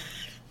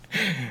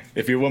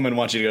 If your woman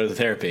wants you to go to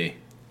therapy,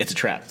 it's a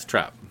trap. It's a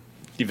trap.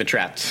 You've been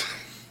trapped.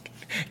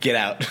 Get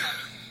out.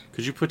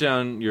 Could you put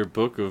down your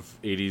book of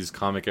 80s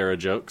comic era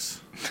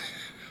jokes?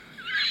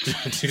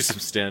 Do some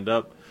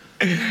stand-up.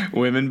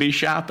 Women be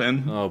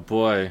shopping. Oh,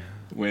 boy.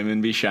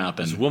 Women be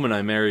shopping. This woman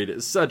I married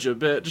is such a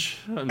bitch.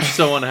 I'm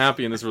so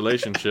unhappy in this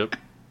relationship.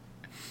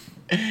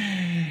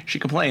 She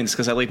complains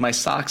because I leave my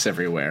socks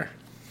everywhere.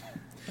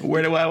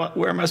 Where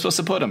am I supposed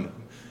to put them?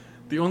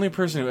 The only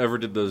person who ever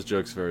did those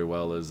jokes very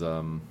well is,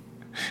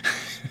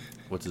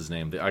 what's his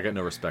name? The I Got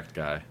No Respect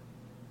guy.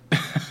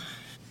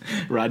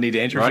 Rodney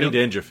Dangerfield? Rodney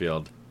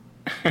Dangerfield.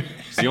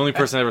 He's the only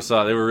person I ever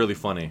saw. They were really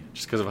funny,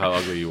 just because of how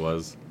ugly he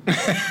was.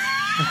 It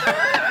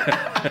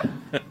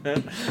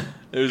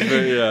was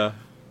very,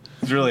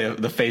 It's really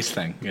the face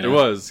thing. You know? It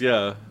was,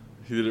 yeah.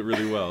 He did it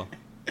really well.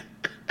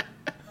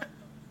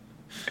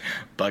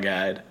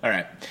 Bug-eyed. All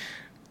right.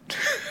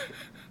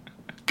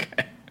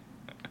 Okay.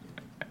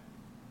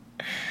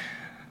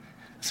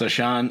 So,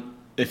 Sean,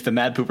 if the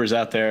mad pooper's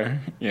out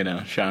there,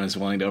 Sean is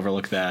willing to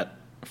overlook that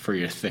for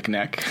your thick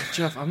neck.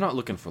 Jeff, I'm not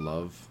looking for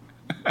love.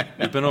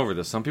 We've been over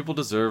this. Some people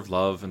deserve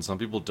love, and some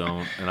people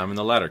don't, and I'm in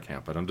the latter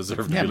camp. I don't deserve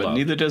to be loved. Yeah, but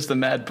neither does the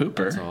mad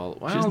pooper.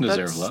 She doesn't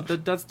deserve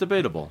love. That's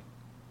debatable.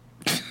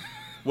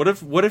 What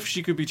if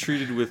she could be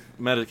treated with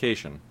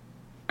medication?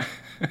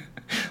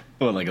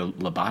 Well, like a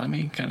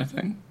lobotomy kind of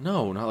thing?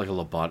 No, not like a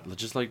lobotomy.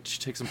 Just like she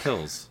takes some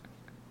pills.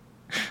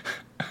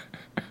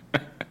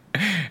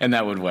 And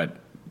that would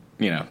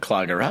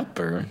clog her up,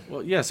 or?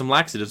 Well, yeah, some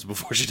laxatives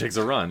before she takes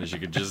a run, and she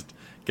could just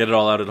get it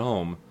all out at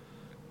home.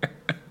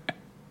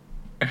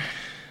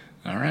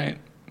 All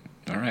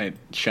right,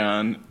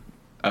 Sean,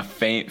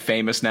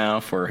 famous now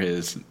for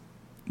his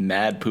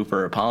mad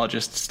pooper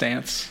apologist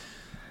stance.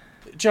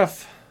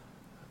 Jeff,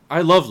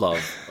 I love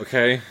love.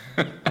 Okay,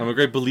 I'm a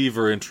great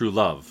believer in true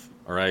love.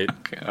 All right.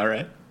 Okay, all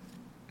right.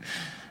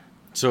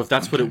 So if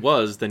that's what it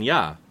was, then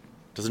yeah,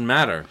 doesn't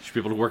matter. She should be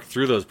able to work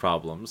through those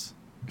problems.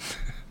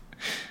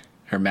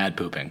 Her mad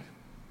pooping.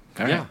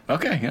 All right. Yeah.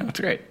 Okay. Yeah, that's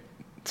great.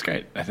 It's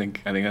great. I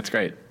think that's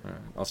great. All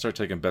right. I'll start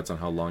taking bets on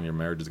how long your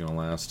marriage is going to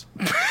last.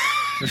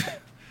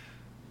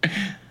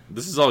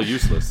 This is all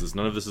useless.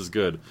 None of this is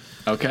good.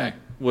 Okay.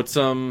 What's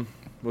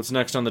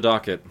next on the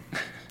docket?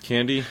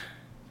 Candy?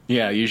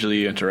 Yeah, usually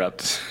you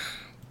interrupt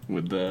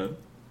with the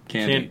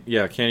candy.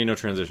 Candy, no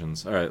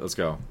transitions. All right, let's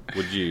go.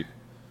 What did you eat?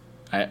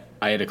 I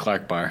ate a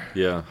Clark bar.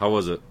 Yeah, how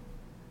was it?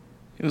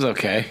 It was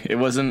okay. It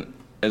wasn't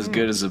as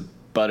good as a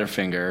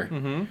Butterfinger.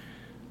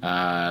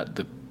 Mm-hmm.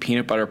 The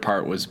peanut butter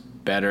part was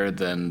better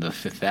than the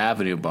Fifth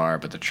Avenue bar,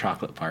 but the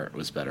chocolate part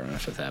was better than a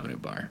Fifth Avenue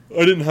bar.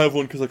 I didn't have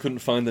one because I couldn't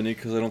find any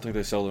because I don't think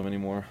they sell them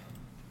anymore.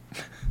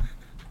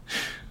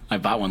 I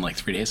bought one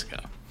 3 days ago.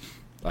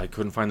 I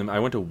couldn't find them. I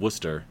went to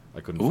Worcester.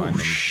 I couldn't find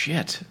them.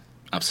 Shit.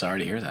 I'm sorry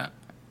to hear that.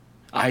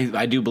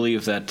 I do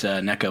believe that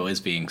Necco is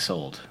being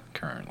sold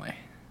currently,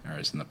 or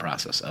is in the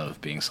process of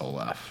being sold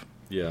off.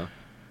 Yeah.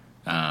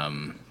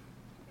 But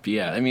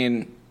yeah, I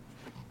mean,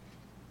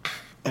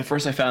 at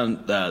first I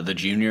found the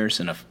juniors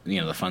in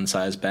the fun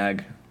size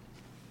bag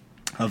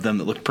of them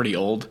that looked pretty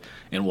old,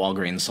 and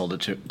Walgreens sold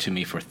it to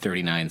me for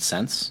 39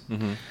 cents.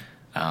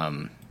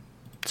 Mm-hmm.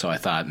 So I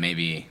thought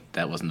maybe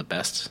that wasn't the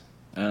best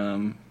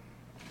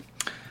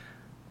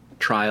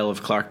trial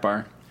of Clark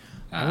Bar.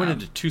 I went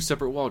into 2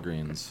 separate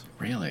Walgreens.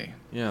 Really?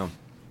 Yeah.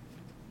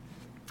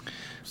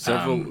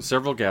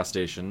 Several gas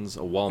stations, a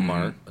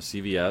Walmart, a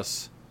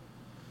CVS.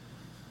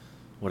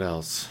 What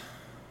else?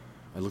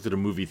 I looked at a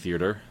movie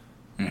theater.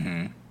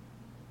 Mm-hmm.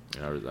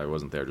 I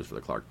wasn't there just for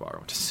the Clark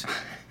Bar.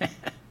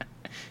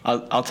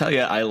 I'll tell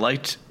you, I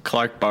liked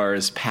Clark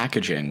Bar's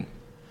packaging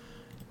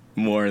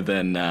more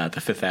than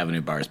the Fifth Avenue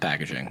Bar's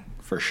packaging,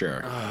 for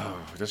sure. Oh,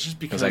 that's just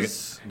because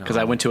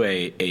I went to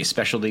a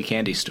specialty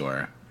candy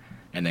store,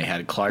 and they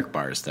had Clark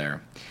Bars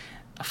there,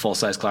 a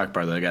full-size Clark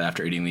Bar that I got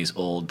after eating these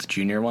old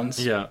junior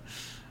ones. Yeah.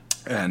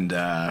 And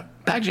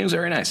packaging was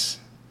very nice.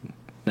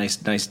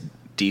 Nice,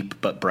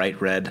 deep but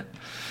bright red.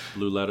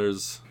 Blue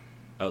letters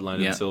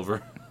outlined in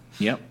silver.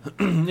 Yep.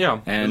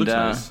 Yeah, and it looks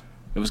nice.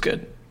 It was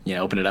good.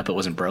 Open it up. It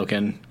wasn't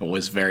broken. It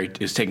was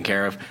taken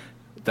care of.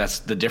 That's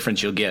the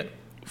difference you'll get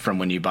from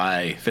when you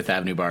buy Fifth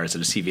Avenue bars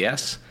at a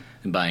CVS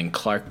and buying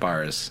Clark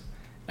bars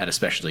at a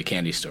specialty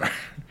candy store.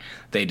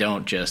 They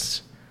don't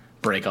just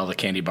break all the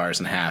candy bars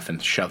in half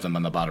and shove them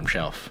on the bottom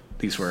shelf.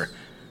 These were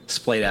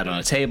splayed out on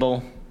a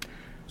table.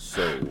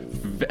 So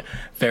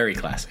very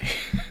classy.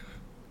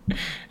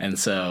 And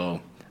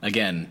so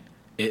again,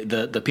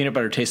 the peanut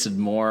butter tasted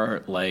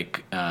more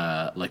like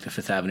the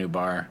Fifth Avenue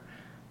bar,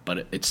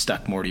 but it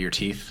stuck more to your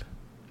teeth.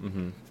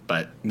 Mm-hmm.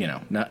 But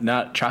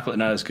not chocolate,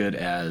 not as good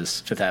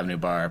as Fifth Avenue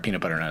bar.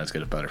 Peanut butter, not as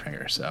good as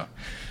Butterfinger. So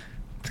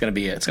it's gonna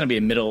be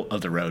a middle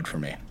of the road for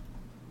me.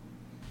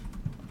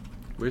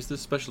 Where's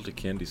this specialty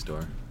candy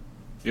store?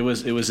 It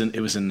was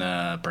in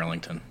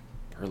Burlington.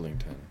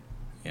 Burlington.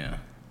 Yeah.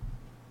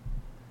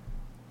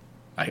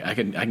 I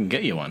can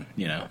get you one.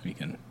 You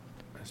can.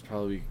 That's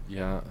probably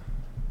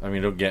I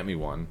mean, don't get me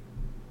one.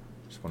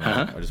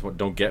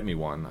 Don't get me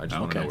one. I just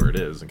want to know where it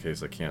is in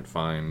case I can't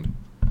find.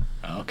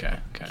 Oh, okay.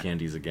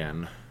 Candies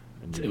again.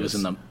 It was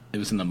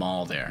in the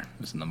mall there.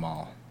 It was in the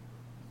mall.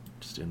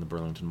 Just in the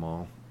Burlington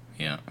Mall.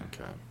 Yeah.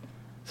 Okay.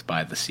 It's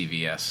by the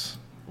CVS.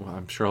 Well,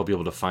 I'm sure I'll be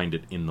able to find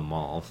it in the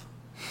mall.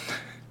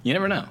 You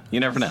never know.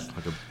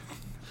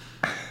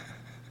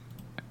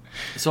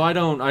 So I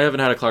haven't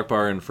had a Clark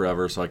Bar in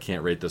forever, so I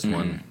can't rate this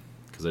one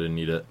because I didn't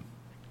eat it.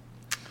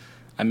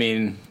 I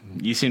mean,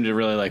 you seem to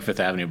really like Fifth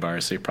Avenue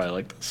bars, so you probably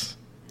like this.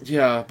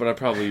 Yeah, but I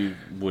probably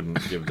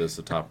wouldn't give this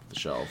a top of the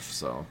shelf,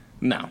 so.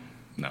 No,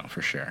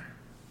 for sure.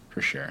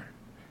 You're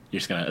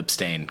just going to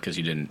abstain because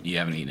you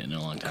haven't eaten it in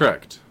a long time.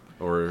 Correct.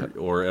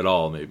 Or at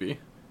all, maybe.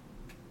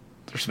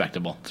 It's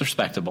respectable.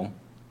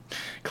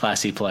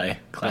 Classy play.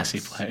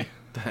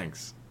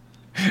 Thanks.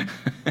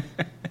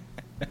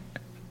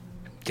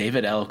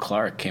 David L.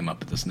 Clark came up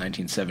with this in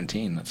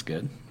 1917. That's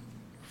good.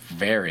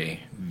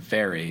 Very,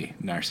 very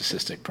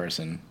narcissistic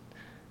person.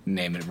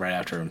 Named it right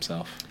after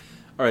himself.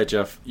 All right,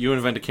 Jeff. You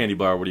invent a candy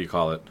bar. What do you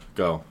call it?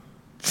 Go.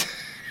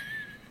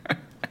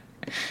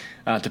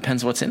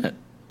 Depends what's in it.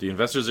 The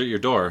investors are at your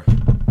door.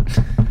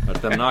 That's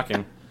them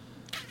knocking.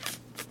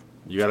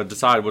 You got to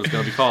decide what it's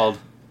going to be called.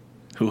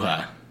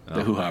 Hoo-ha.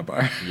 The Hoo-ha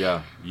bar.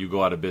 Yeah. You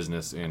go out of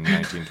business in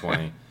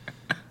 1920.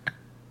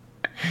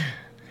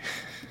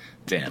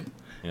 Damn.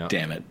 Yeah.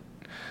 Damn it.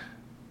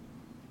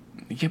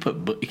 You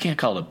can't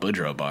call it a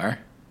Boudreaux bar.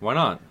 Why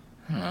not?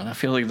 I don't know. I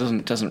feel like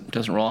it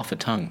doesn't roll off the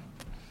tongue.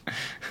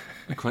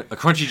 A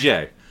Crunchy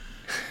J.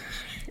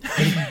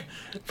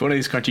 Put one of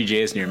these Crunchy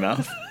J's in your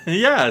mouth.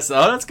 Yes.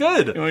 Oh, that's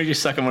good. Why don't you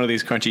just suck on one of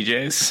these Crunchy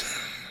J's?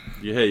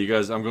 Yeah, hey, you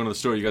guys, I'm going to the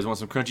store. You guys want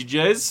some Crunchy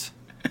J's?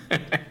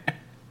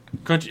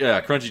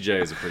 Crunchy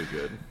J is pretty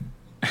good.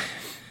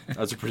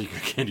 That's a pretty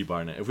good candy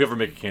bar name. If we ever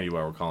make a candy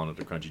bar, we're calling it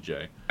the Crunchy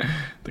J.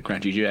 The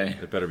Crunchy J.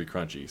 It better be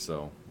crunchy,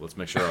 so let's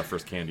make sure our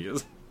first candy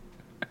is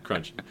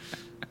crunchy.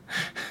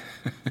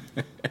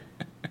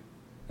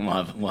 We'll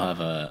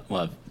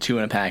have two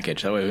in a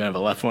package. That way we can have a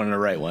left one and a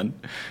right one.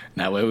 And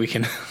that way we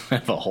can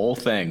have a whole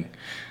thing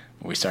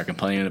where we start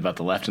complaining about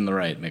the left and the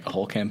right. Make a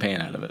whole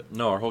campaign out of it.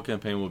 No, our whole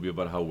campaign will be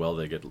about how well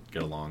they get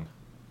along.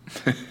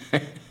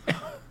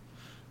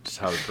 Just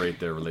how great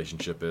their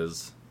relationship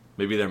is.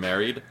 Maybe they're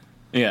married.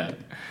 Yeah.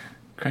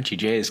 Crunchy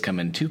J's come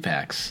in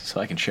 2-packs, so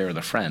I can share with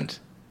a friend.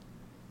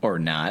 Or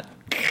not.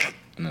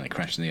 And then they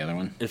crunch in the other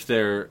one.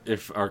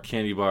 If our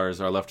candy bars,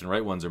 our left and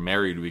right ones, are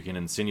married, we can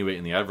insinuate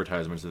in the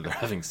advertisements that they're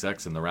having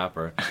sex in the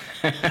wrapper.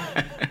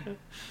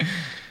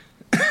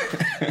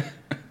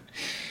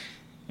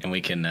 And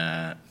we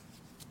can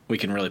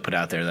really put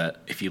out there that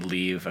if you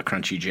leave a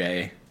Crunchy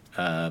J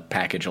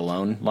package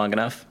alone long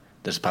enough,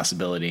 there's a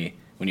possibility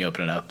when you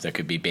open it up there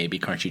could be baby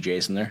Crunchy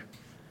J's in there.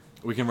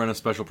 We can run a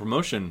special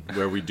promotion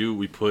where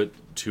we put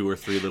 2 or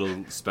 3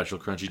 little special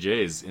Crunchy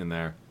J's in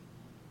there.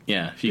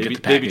 Yeah, if you get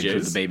the package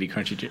with the baby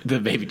Crunchy J, the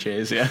baby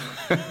J's, yeah.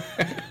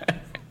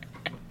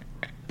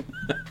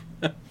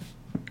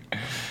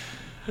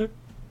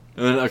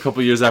 And then a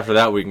couple years after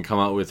that, we can come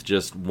out with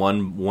just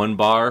one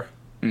bar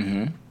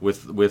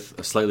with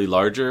a slightly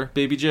larger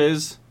Baby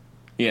J's.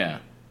 Yeah.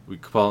 We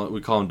call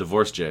them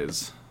divorce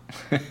J's.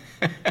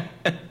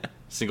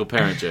 Single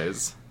parent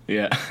J's.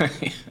 Yeah.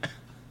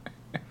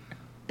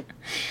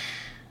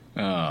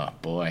 Oh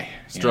boy.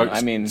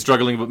 I mean,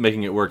 struggling but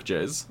making it work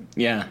J's.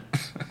 Yeah.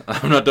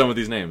 I'm not done with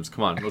these names.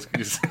 Come on,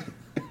 let's.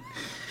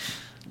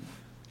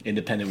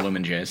 Independent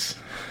women J's.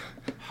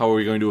 How are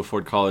we going to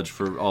afford college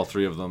for all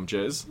three of them,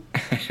 J's?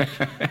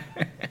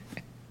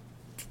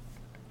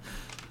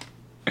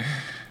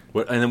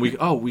 What? And then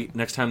we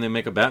next time they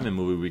make a Batman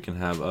movie, we can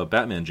have a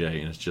Batman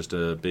J, and it's just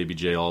a Baby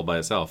J all by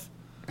itself.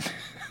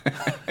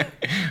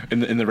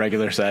 in the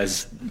regular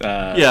size. In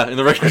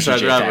the regular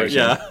size wrapper. Action.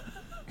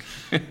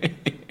 Yeah.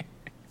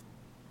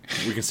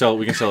 we can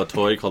sell a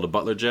toy called a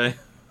Butler J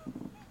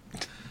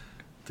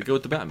to go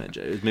with the Batman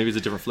J. Maybe it's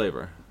a different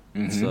flavor.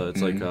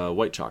 It's like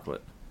white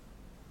chocolate.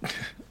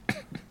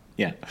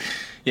 Yeah,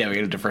 we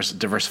got to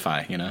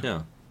diversify.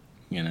 Yeah.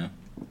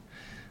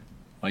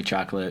 White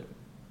chocolate,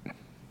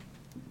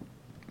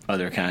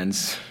 other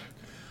kinds.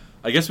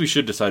 I guess we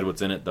should decide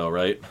what's in it, though,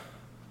 right?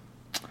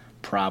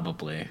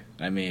 Probably.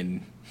 I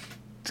mean,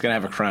 it's gonna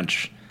have a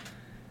crunch.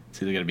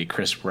 It's either gonna be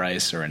crisp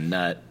rice or a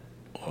nut,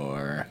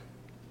 or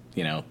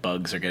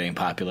bugs are getting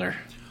popular.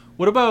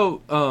 What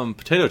about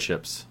potato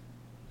chips?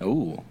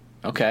 Ooh.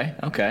 Okay.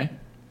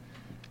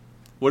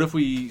 What if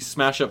we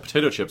smash up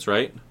potato chips,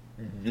 right?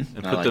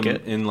 And put them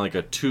in like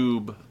a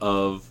tube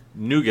of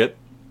nougat.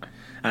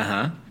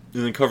 And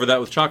then cover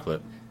that with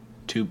chocolate.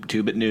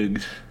 Tube it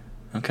nougat.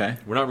 Okay.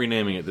 We're not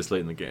renaming it this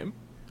late in the game.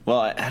 Well,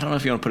 I don't know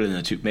if you want to put it in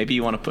the tube. Maybe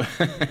you want to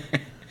put.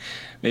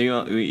 Maybe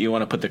you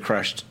want to put the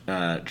crushed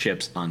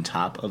chips on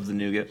top of the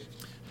nougat.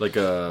 Like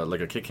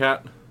a Kit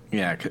Kat.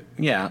 Yeah.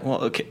 Yeah.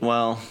 Well, okay.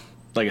 Well,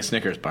 like a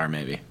Snickers bar,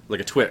 maybe. Like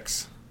a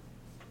Twix.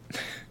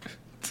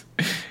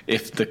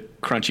 If the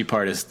crunchy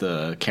part is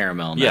the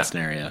caramel in that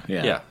scenario.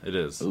 Yeah, it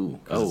is. Ooh.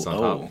 It's on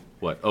top.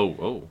 What?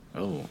 Oh.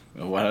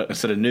 Well,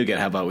 instead of nougat,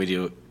 how about we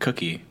do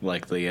cookie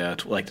like the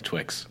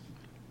Twix?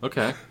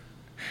 Okay.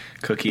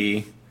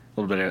 Cookie,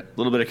 a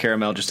little bit of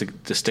caramel just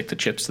to stick the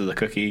chips to the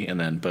cookie, and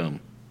then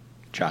boom,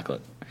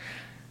 chocolate.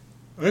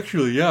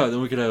 Actually, yeah.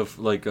 Then we could have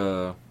like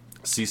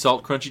sea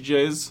salt crunchy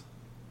J's.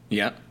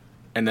 Yeah,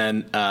 and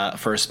then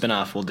for a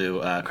spin-off, we'll do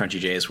crunchy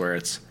J's where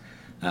it's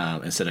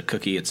instead of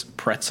cookie, it's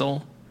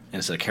pretzel. And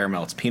instead of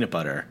caramel, it's peanut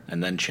butter,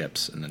 and then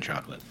chips, and then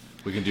chocolate.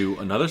 We can do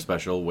another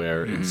special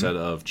where instead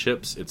of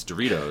chips, it's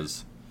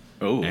Doritos.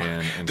 Oh,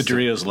 and the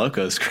Doritos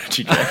Locos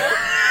Crunchy J.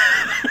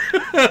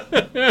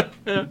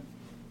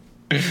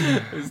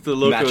 It's the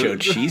Locos. Nacho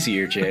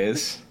cheesier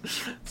J's.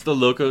 It's the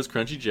Locos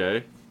Crunchy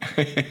J.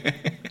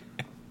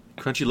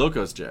 Crunchy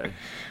Locos J.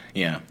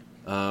 Yeah.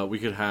 We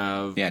could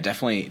have. Yeah,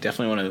 definitely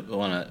want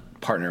to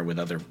partner with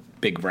other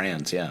big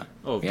brands. Yeah.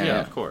 Oh yeah,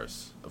 of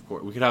course.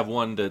 We could have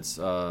one that's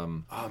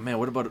oh man,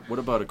 what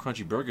about a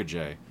Crunchy Burger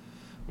J,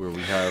 where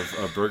we have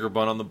a burger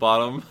bun on the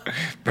bottom,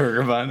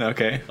 burger bun,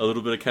 okay, a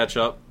little bit of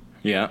ketchup,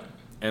 yeah,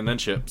 and then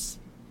chips.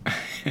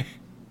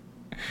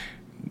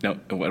 No,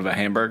 what about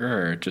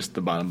hamburger or just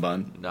the bottom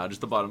bun? No,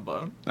 just the bottom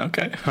bun.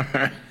 Okay,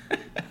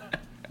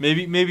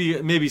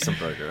 maybe some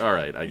burger. All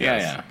right, I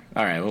guess. Yeah.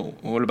 All right. Well,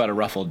 what about a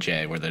ruffled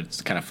J, where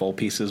it's kind of full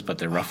pieces, but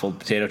they're ruffled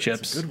potato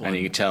chips, good one. And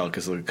you can tell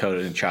because the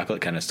coated in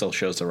chocolate kind of still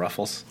shows the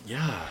ruffles.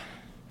 Yeah.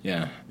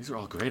 Yeah, these are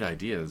all great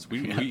ideas.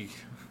 We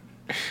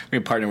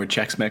partner with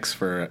Chex Mix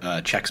for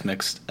Chex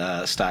Mix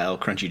style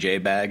Crunchy J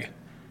bag,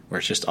 where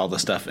it's just all the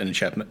stuff in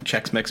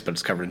Chex Mix, but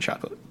it's covered in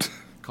chocolate.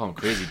 Call them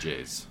Crazy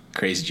J's.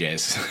 Crazy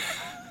J's.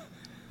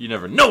 You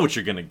never know what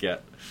you're gonna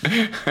get.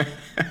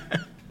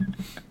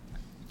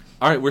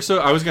 All right,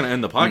 I was gonna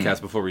end the podcast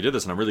before we did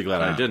this, and I'm really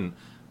glad I didn't.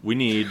 We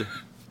need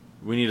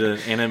an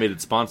animated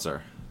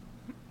sponsor.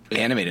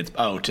 Animated.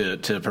 Oh,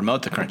 to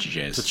promote the Crunchy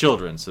J's to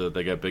children, so that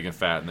they get big and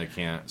fat and they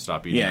can't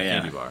stop eating a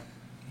candy bar.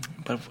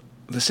 But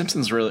The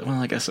Simpsons really.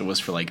 Well, I guess it was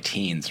for like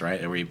teens,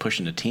 right? Are we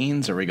pushing to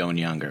teens, or are we going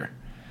younger?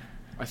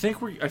 I think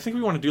we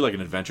want to do like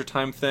an Adventure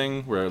Time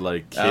thing where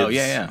like kids,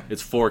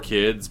 it's for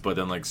kids, but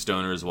then like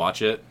stoners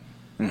watch it.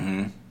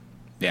 Mm-hmm.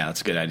 Yeah,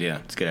 that's a good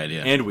idea.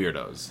 And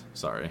weirdos.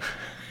 Sorry,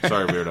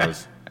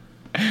 weirdos.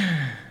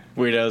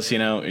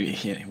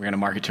 Weirdos, we're gonna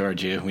market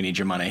towards you. We need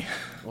your money.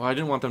 Well, I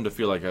didn't want them to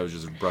feel like I was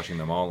just brushing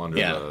them all under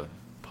the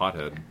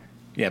pothead.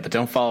 Yeah, but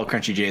don't follow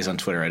Crunchy J's on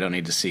Twitter. I don't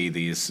need to see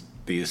these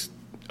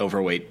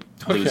overweight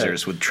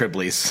losers with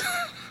Triblies.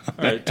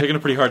 All right, taking a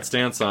pretty hard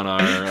stance on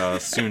our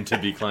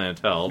soon-to-be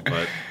clientele,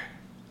 but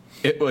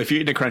if you're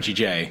eating a Crunchy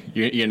J,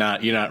 you're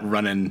not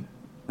running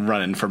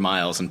for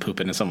miles and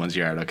pooping in someone's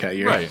yard. Okay,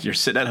 you're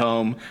sitting at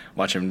home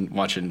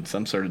watching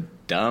some sort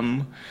of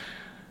dumb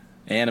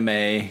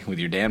anime with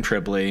your damn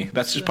Tribly.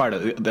 That's just part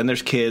of. Then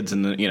there's kids,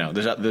 and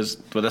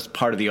that's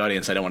part of the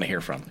audience I don't want to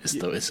hear from. It's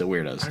the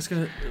weirdos. I was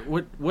gonna.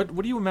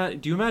 What do you imagine?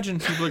 Do you imagine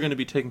people are going to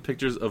be taking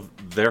pictures of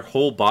their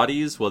whole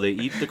bodies while they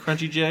eat the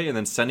Crunchy J and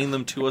then sending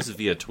them to us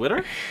via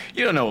Twitter?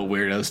 You don't know what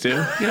weirdos do.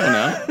 You don't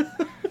know.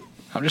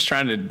 I'm just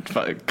trying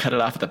to cut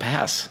it off at the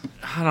pass.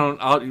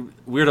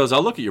 Weirdos,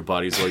 I'll look at your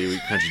bodies while you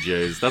eat Crunchy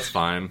Jays. That's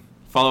fine.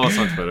 Follow us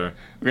on Twitter.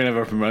 We're going to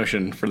have a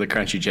promotion for the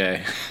Crunchy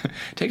Jay.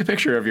 Take a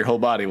picture of your whole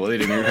body while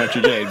eating your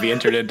Crunchy Jay and be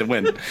entered in to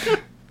win.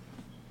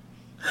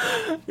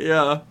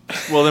 Yeah.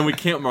 Well, then we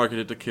can't market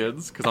it to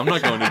kids, because I'm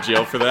not going to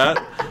jail for that.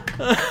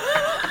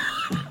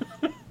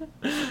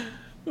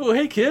 Oh,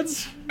 hey,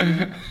 kids.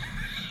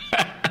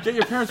 Get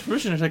your parents'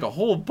 permission to take a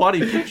whole body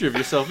picture of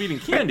yourself eating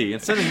candy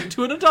and sending it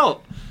to an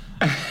adult.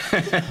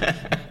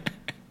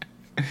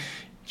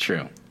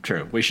 True.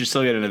 We should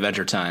still get an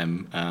Adventure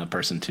Time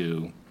person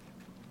to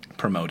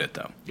promote it,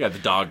 though. Yeah, the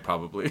dog,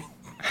 probably.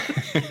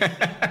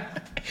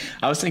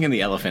 I was thinking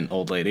the elephant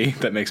old lady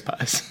that makes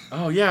pies.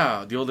 Oh,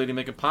 yeah, the old lady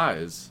making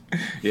pies.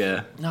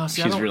 Yeah. No,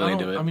 see, she's really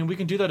into it. I mean, we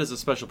can do that as a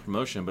special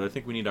promotion, but I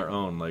think we need our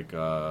own, like...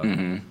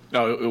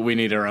 Oh, we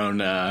need our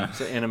own...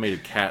 It's an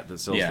animated cat that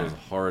sells those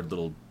hard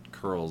little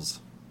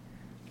curls.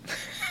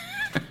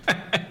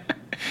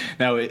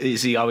 Now,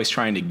 is he always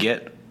trying to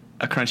get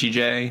a Crunchy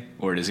Jay,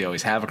 or does he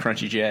always have a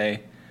Crunchy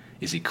Jay?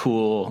 Is he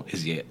cool?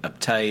 Is he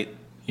uptight?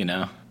 You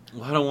know?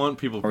 Well, I don't want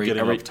people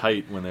getting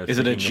uptight when they're. Is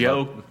it a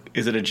Joe?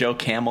 Is it a Joe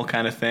Camel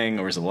kind of thing,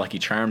 or is it a Lucky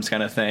Charms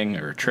kind of thing,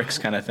 or a Trix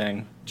kind of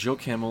thing? Joe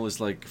Camel is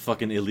like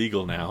fucking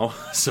illegal now,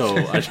 so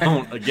I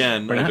don't.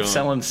 Again, we're not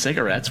selling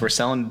cigarettes; we're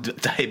selling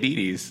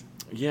diabetes.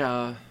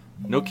 Yeah,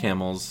 no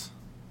camels.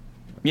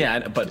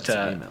 Yeah, but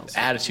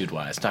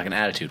attitude-wise, talking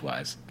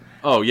attitude-wise.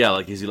 Oh yeah,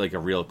 like is he like a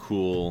real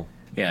cool?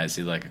 Yeah, is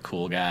he like a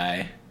cool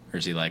guy, or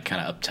is he like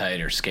kind of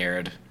uptight or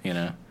scared? You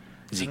know,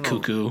 is he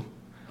cuckoo?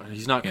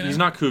 He's not. He's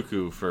not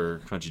cuckoo for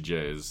Crunchy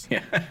Jays.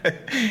 Yeah.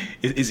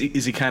 Is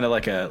he kind of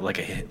like a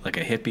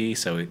hippie?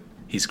 So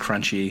he's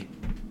crunchy.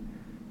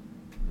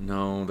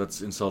 No,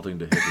 that's insulting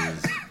to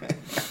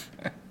hippies.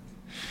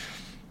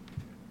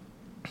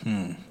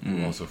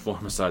 Who also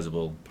form a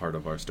sizable part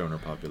of our stoner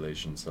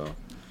population. So.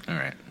 All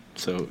right.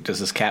 So does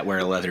this cat wear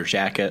a leather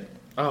jacket?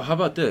 Oh, how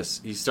about this?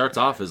 He starts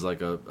off as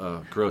like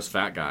a gross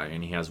fat guy,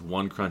 and he has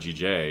one Crunchy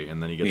Jay,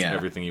 and then he gets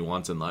everything he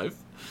wants in life.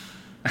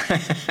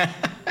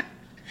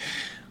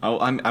 Oh,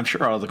 I'm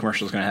sure all the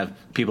commercials are going to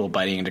have people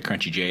biting into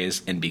Crunchy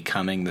Jays and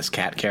becoming this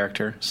cat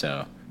character.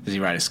 So, does he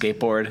ride a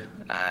skateboard?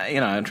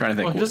 I'm trying to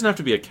think. Well, he doesn't have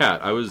to be a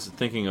cat. I was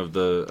thinking of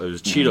it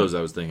was Cheetos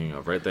I was thinking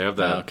of, right? They have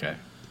that. Oh, okay.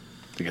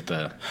 To get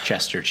the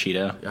Chester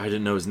Cheeto. I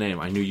didn't know his name.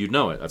 I knew you'd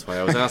know it. That's why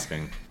I was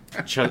asking.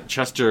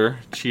 Chester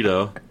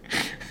Cheeto.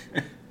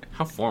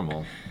 How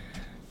formal.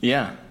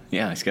 Yeah,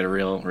 he's got a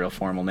real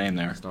formal name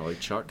there. It's not like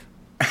Chuck.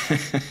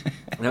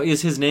 Now,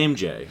 is his name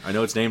Jay? I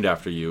know it's named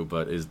after you,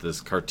 but is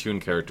this cartoon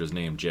character's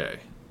name Jay?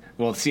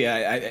 Well, see,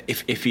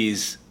 if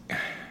he's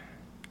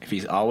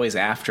always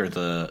after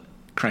the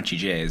Crunchy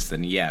Jays,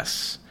 then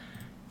yes.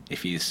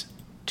 If he's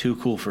too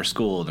cool for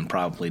school, then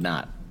probably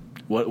not.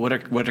 What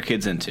are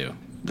kids into?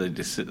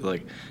 Does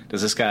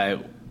this guy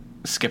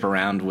skip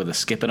around with a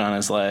skippet on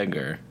his leg,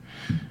 or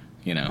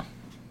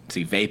is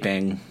he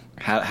vaping?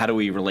 How do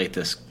we relate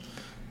this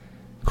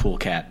cool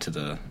cat to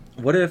the?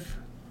 What if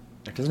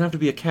it doesn't have to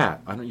be a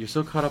cat? You're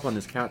so caught up on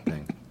this cat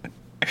thing.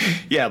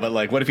 Yeah, but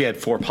like, what if he had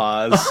 4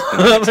 paws,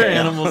 and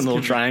animals, and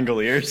little triangle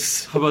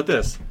ears? How about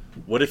this?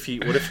 What if he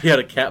had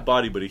a cat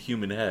body but a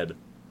human head?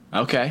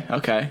 Okay.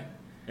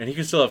 And he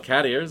can still have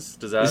cat ears.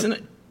 Does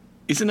that?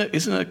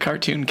 Isn't a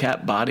cartoon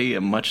cat body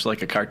much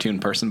like a cartoon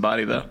person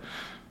body though?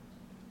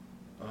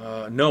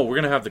 No, we're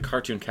gonna have the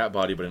cartoon cat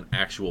body, but an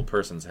actual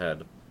person's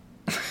head.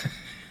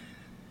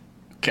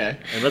 Okay.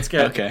 And let's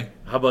get. Okay.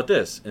 How about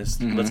this?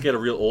 Let's get a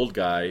real old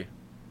guy,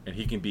 and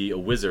he can be a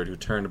wizard who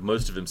turned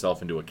most of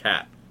himself into a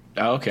cat.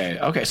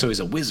 Okay. So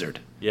he's a wizard.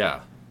 Yeah.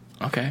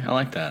 Okay, I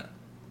like that.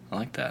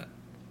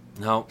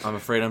 No, I'm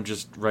afraid I'm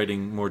just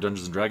writing more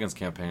Dungeons and Dragons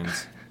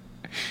campaigns.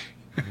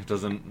 It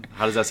doesn't.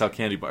 How does that sell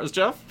candy bars,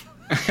 Jeff?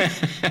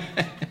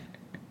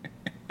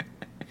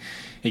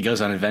 He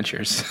goes on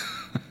adventures.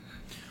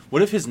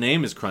 What if his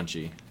name is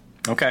Crunchy?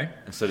 Okay.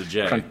 Instead of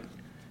Jay.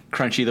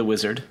 Crunchy the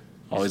wizard.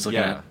 Always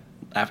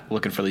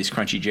looking for these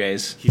Crunchy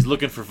Jays. He's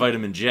looking for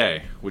vitamin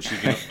J, which you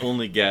can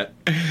only get.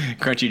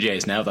 Crunchy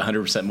Jays now with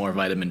 100% more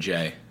vitamin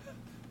J.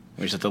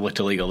 We just have to look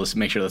to legal to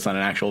make sure that's not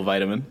an actual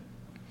vitamin.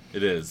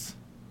 It is.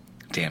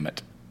 Damn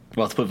it.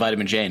 Well, let's put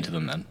vitamin J into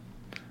them then.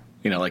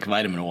 Like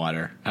vitamin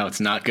water. How it's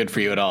not good for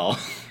you at all.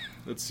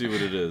 Let's see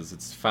what it is.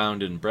 It's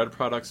found in bread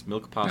products,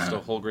 milk, pasta,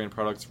 whole grain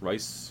products,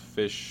 rice,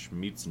 fish,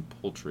 meats, and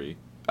poultry.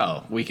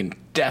 Oh, we can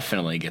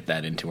definitely get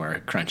that into our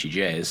Crunchy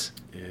Jays.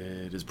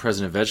 It is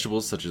present in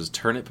vegetables such as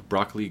turnip,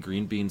 broccoli,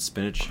 green beans,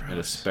 spinach, and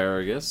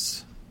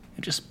asparagus.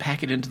 And just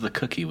pack it into the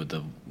cookie with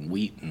the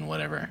wheat and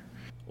whatever.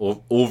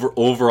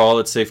 Overall,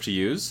 it's safe to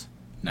use.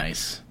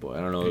 Nice. Boy,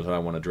 I don't know if I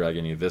want to drag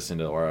any of this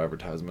into our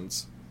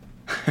advertisements.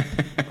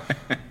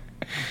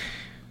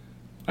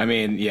 I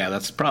mean, yeah,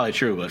 that's probably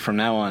true. But from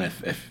now on,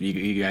 if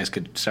you guys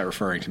could start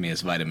referring to me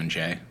as Vitamin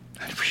J,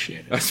 I'd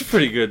appreciate it. That's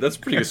pretty good. That's a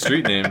pretty good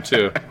street name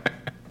too.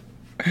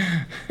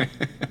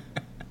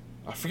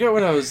 I forget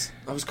what I was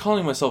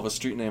calling myself a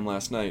street name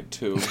last night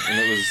too, and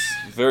it was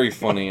very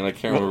funny, and I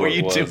can't remember what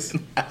it was.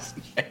 Doing last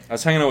night? I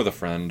was hanging out with a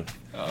friend.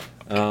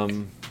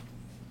 Oh.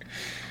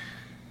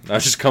 I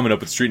was just coming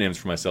up with street names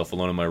for myself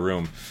alone in my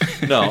room.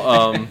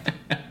 No, what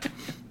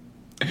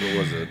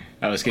was it?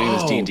 I was getting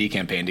this D&D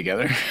campaign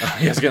together. Yeah,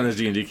 I was getting this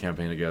D&D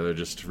campaign together,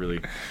 just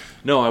really...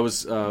 No, I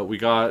was, we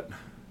got,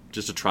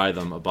 just to try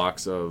them, a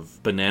box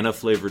of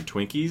banana-flavored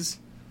Twinkies.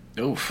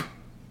 Oof.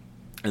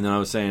 And then I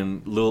was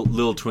saying Lil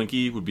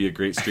Twinkie would be a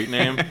great street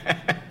name.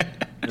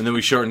 And then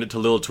we shortened it to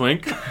Lil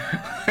Twink.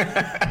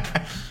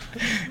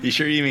 You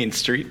sure you mean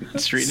street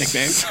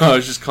nickname? So I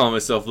was just calling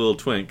myself Lil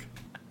Twink.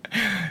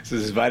 This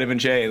is Vitamin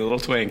J, Little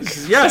Twink.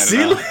 Yeah,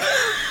 see?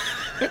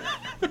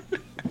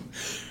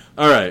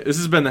 All right, this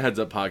has been the Heads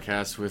Up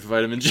Podcast with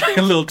Vitamin J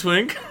and Lil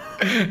Twink.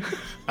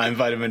 I'm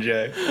Vitamin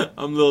J.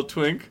 I'm Lil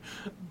Twink.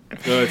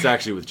 No, it's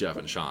actually with Jeff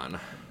and Sean.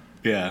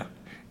 Yeah.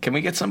 Can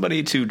we get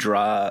somebody to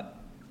draw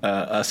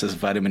us as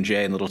Vitamin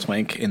J and Little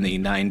Twink in the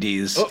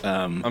 90s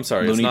I'm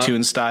sorry, Looney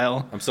Tunes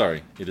style? I'm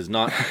sorry, it is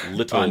not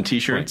Little On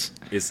T-shirts?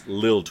 Twink. It's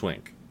Lil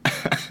Twink.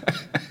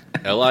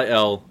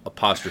 LIL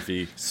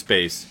apostrophe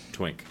space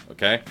Twink,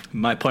 okay?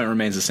 My point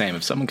remains the same.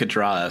 If someone could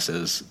draw us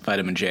as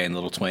Vitamin J and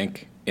Little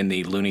Twink in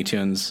the Looney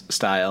Tunes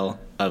style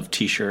of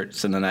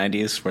T-shirts in the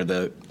 90s where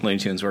the Looney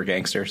Tunes were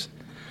gangsters,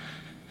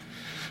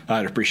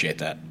 I'd appreciate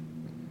that.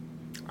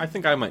 I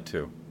think I might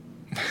too.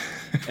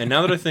 And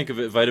now that I think of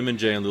it, Vitamin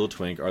J and Lil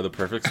Twink are the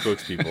perfect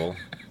spokespeople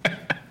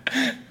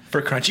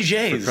For Crunchy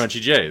J's. for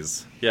Crunchy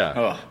J's. Yeah.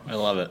 Oh, I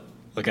love it.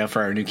 Look out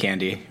for our new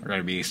candy. We're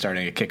going to be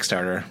starting a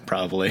Kickstarter,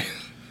 probably.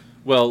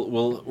 Well,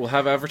 we'll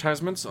have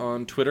advertisements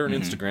on Twitter and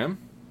Instagram,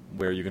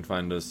 where you can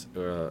find us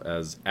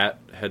as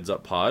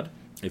 @HeadsUpPod.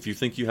 If you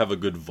think you have a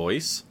good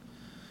voice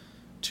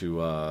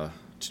to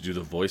do the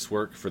voice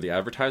work for the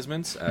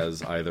advertisements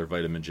as either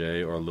Vitamin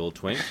J or Lil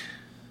Twink,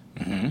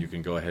 you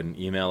can go ahead and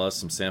email us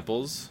some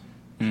samples.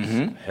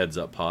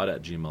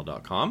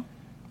 headsuppod@gmail.com.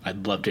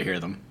 I'd love to hear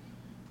them.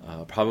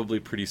 Probably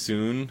pretty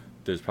soon.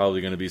 There's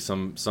probably going to be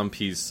some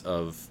piece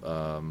of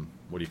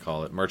what do you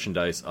call it?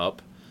 Merchandise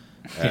up.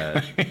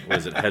 What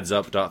is it?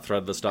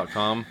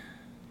 Headsup.threadless.com.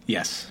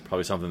 Yes.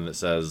 Probably something that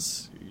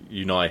says,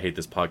 I hate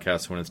this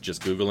podcast when it's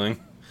just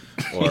Googling,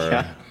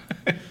 or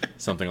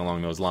something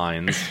along those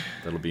lines.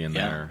 That'll be in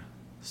there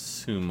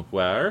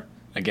somewhere.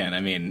 Again, I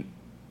mean,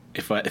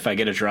 if I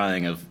get a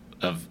drawing of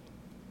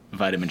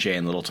Vitamin J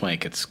and Little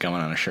Twink, it's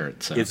going on a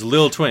shirt. So It's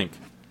Lil Twink.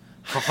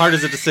 How hard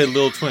is it to say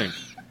Lil Twink?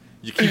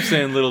 You keep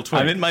saying Little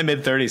Twink. I'm in my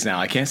mid-30s now.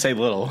 I can't say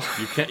little.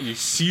 You can't. You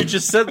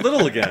just said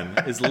little again.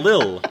 It's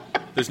Lil.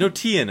 There's no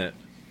T in it.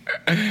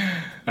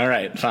 All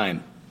right,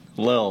 fine.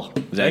 Lil.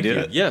 Did I do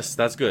it? Yes,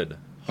 that's good.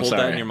 Hold that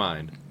sorry. in your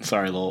mind.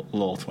 Sorry,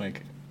 Lil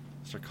Twink.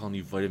 Start calling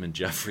you Vitamin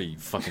Jeffrey, you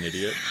fucking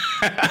idiot.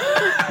 Okay,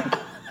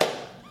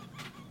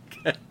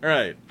 all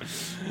right.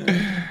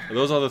 Are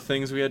those all the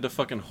things we had to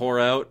fucking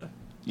whore out?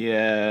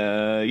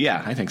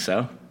 Yeah, I think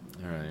so.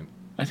 All right.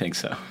 I think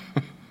so.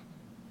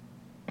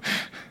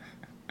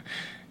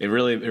 It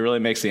really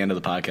makes the end of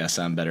the podcast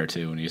sound better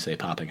too when you say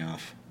popping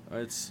off.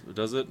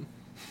 Does it?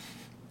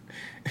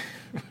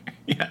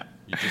 Yeah.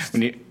 You just,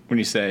 When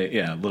you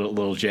say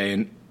little J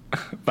and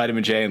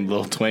Vitamin J and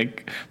Little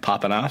Twink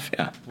popping off,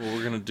 yeah. well,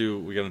 we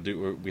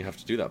have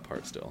to do that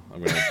part still.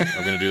 I'm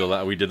gonna do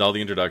we did all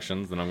the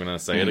introductions, then I'm gonna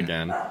say it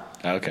again.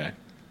 Okay.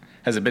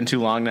 Has it been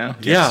too long now?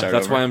 Yeah,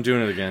 that's why I'm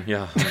doing it again.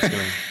 Yeah. I'm just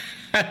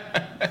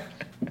gonna...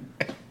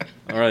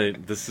 All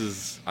right. This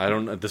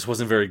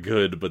wasn't very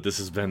good, but this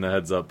has been the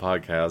Heads Up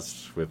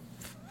Podcast with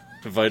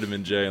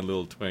Vitamin J and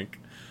Lil Twink.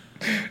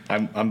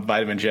 I'm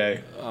Vitamin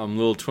J. I'm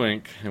Lil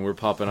Twink, and we're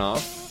popping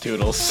off.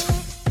 Toodles.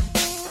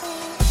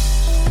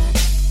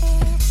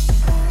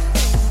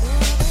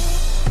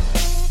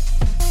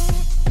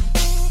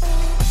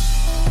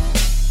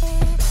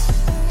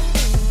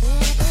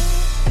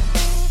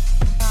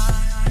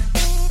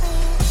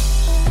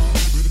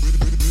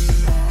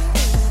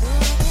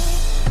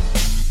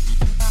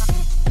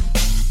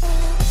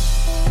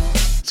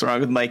 What's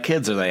wrong with my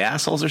kids? Are they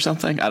assholes or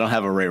something? I don't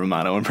have a Ray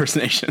Romano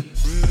impersonation.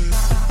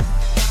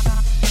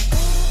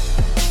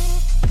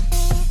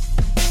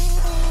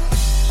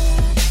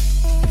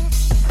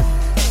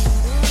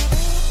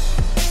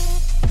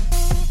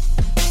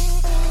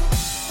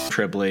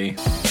 Tribly.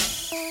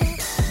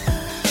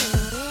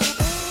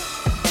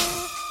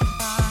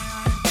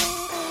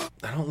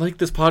 I don't like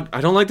this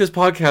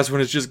podcast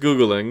when it's just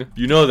Googling.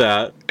 You know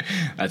that.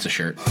 That's a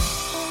shirt.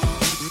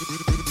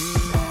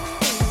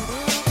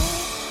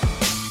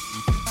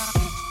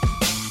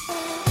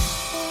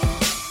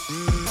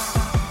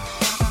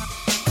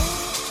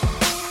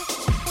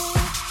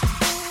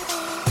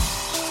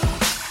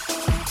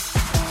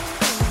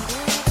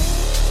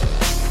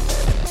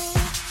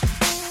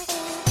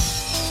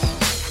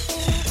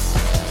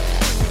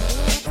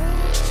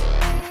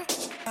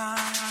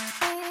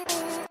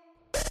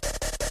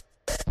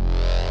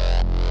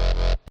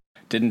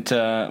 Didn't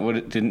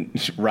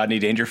Rodney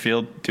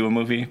Dangerfield do a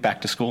movie,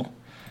 Back to School,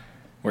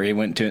 where he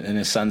went in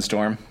his son's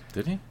dorm?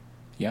 Did he?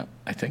 Yeah,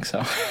 I think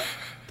so.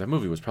 That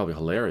movie was probably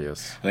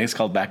hilarious. I think it's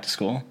called Back to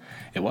School.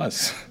 It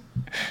was.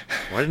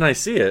 Why didn't I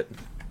see it?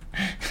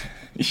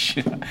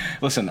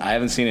 Listen, I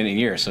haven't seen it in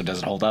years, so does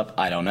it hold up?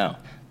 I don't know.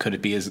 Could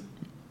it be as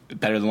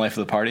Better Than Life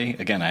of the Party.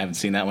 Again, I haven't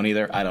seen that one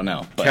either. I don't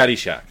know. But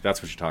Caddyshack.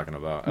 That's what you're talking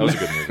about. That was a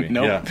good movie.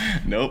 nope. Yeah.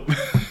 Nope.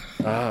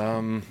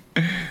 I'm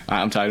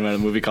talking about a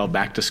movie called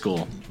Back to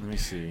School. Let me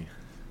see.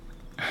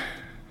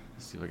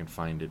 Let's see if I can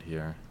find it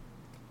here.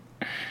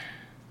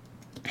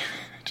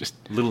 Just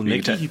Little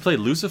Nicky. He played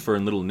Lucifer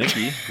in Little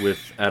Nicky with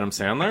Adam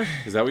Sandler.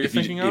 Is that what you're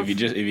thinking of?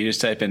 If you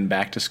just type in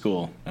Back to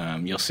School,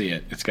 you'll see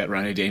it. It's got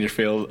Rodney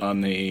Dangerfield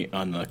on the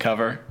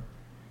cover,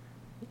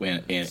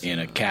 in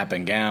a cap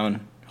and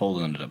gown,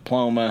 holding a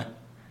diploma.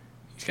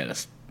 He's got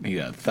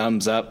a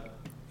thumbs up.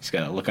 He's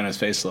got a look on his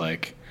face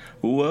like,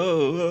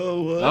 whoa,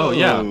 whoa, whoa.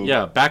 Oh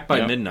yeah. Back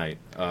by Midnight.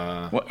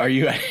 What are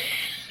you?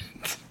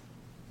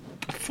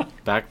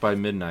 Back by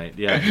Midnight.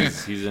 Yeah,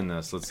 he's in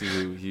this. Let's see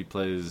who he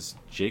plays.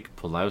 Jake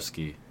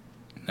Pulowski.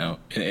 No,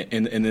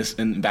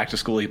 in Back to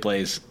School he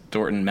plays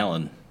Thornton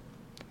Mellon.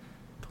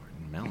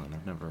 Thornton Mellon.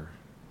 I've never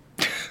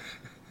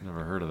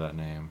heard of that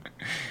name.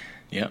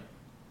 Yep.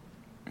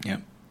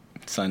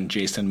 Son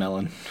Jason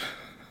Mellon.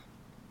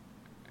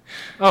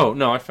 Oh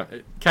no, I found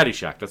it.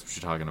 Caddyshack. That's what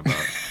you're talking about.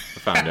 I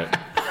found it.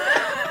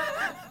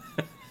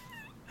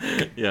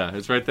 Yeah,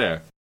 it's right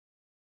there.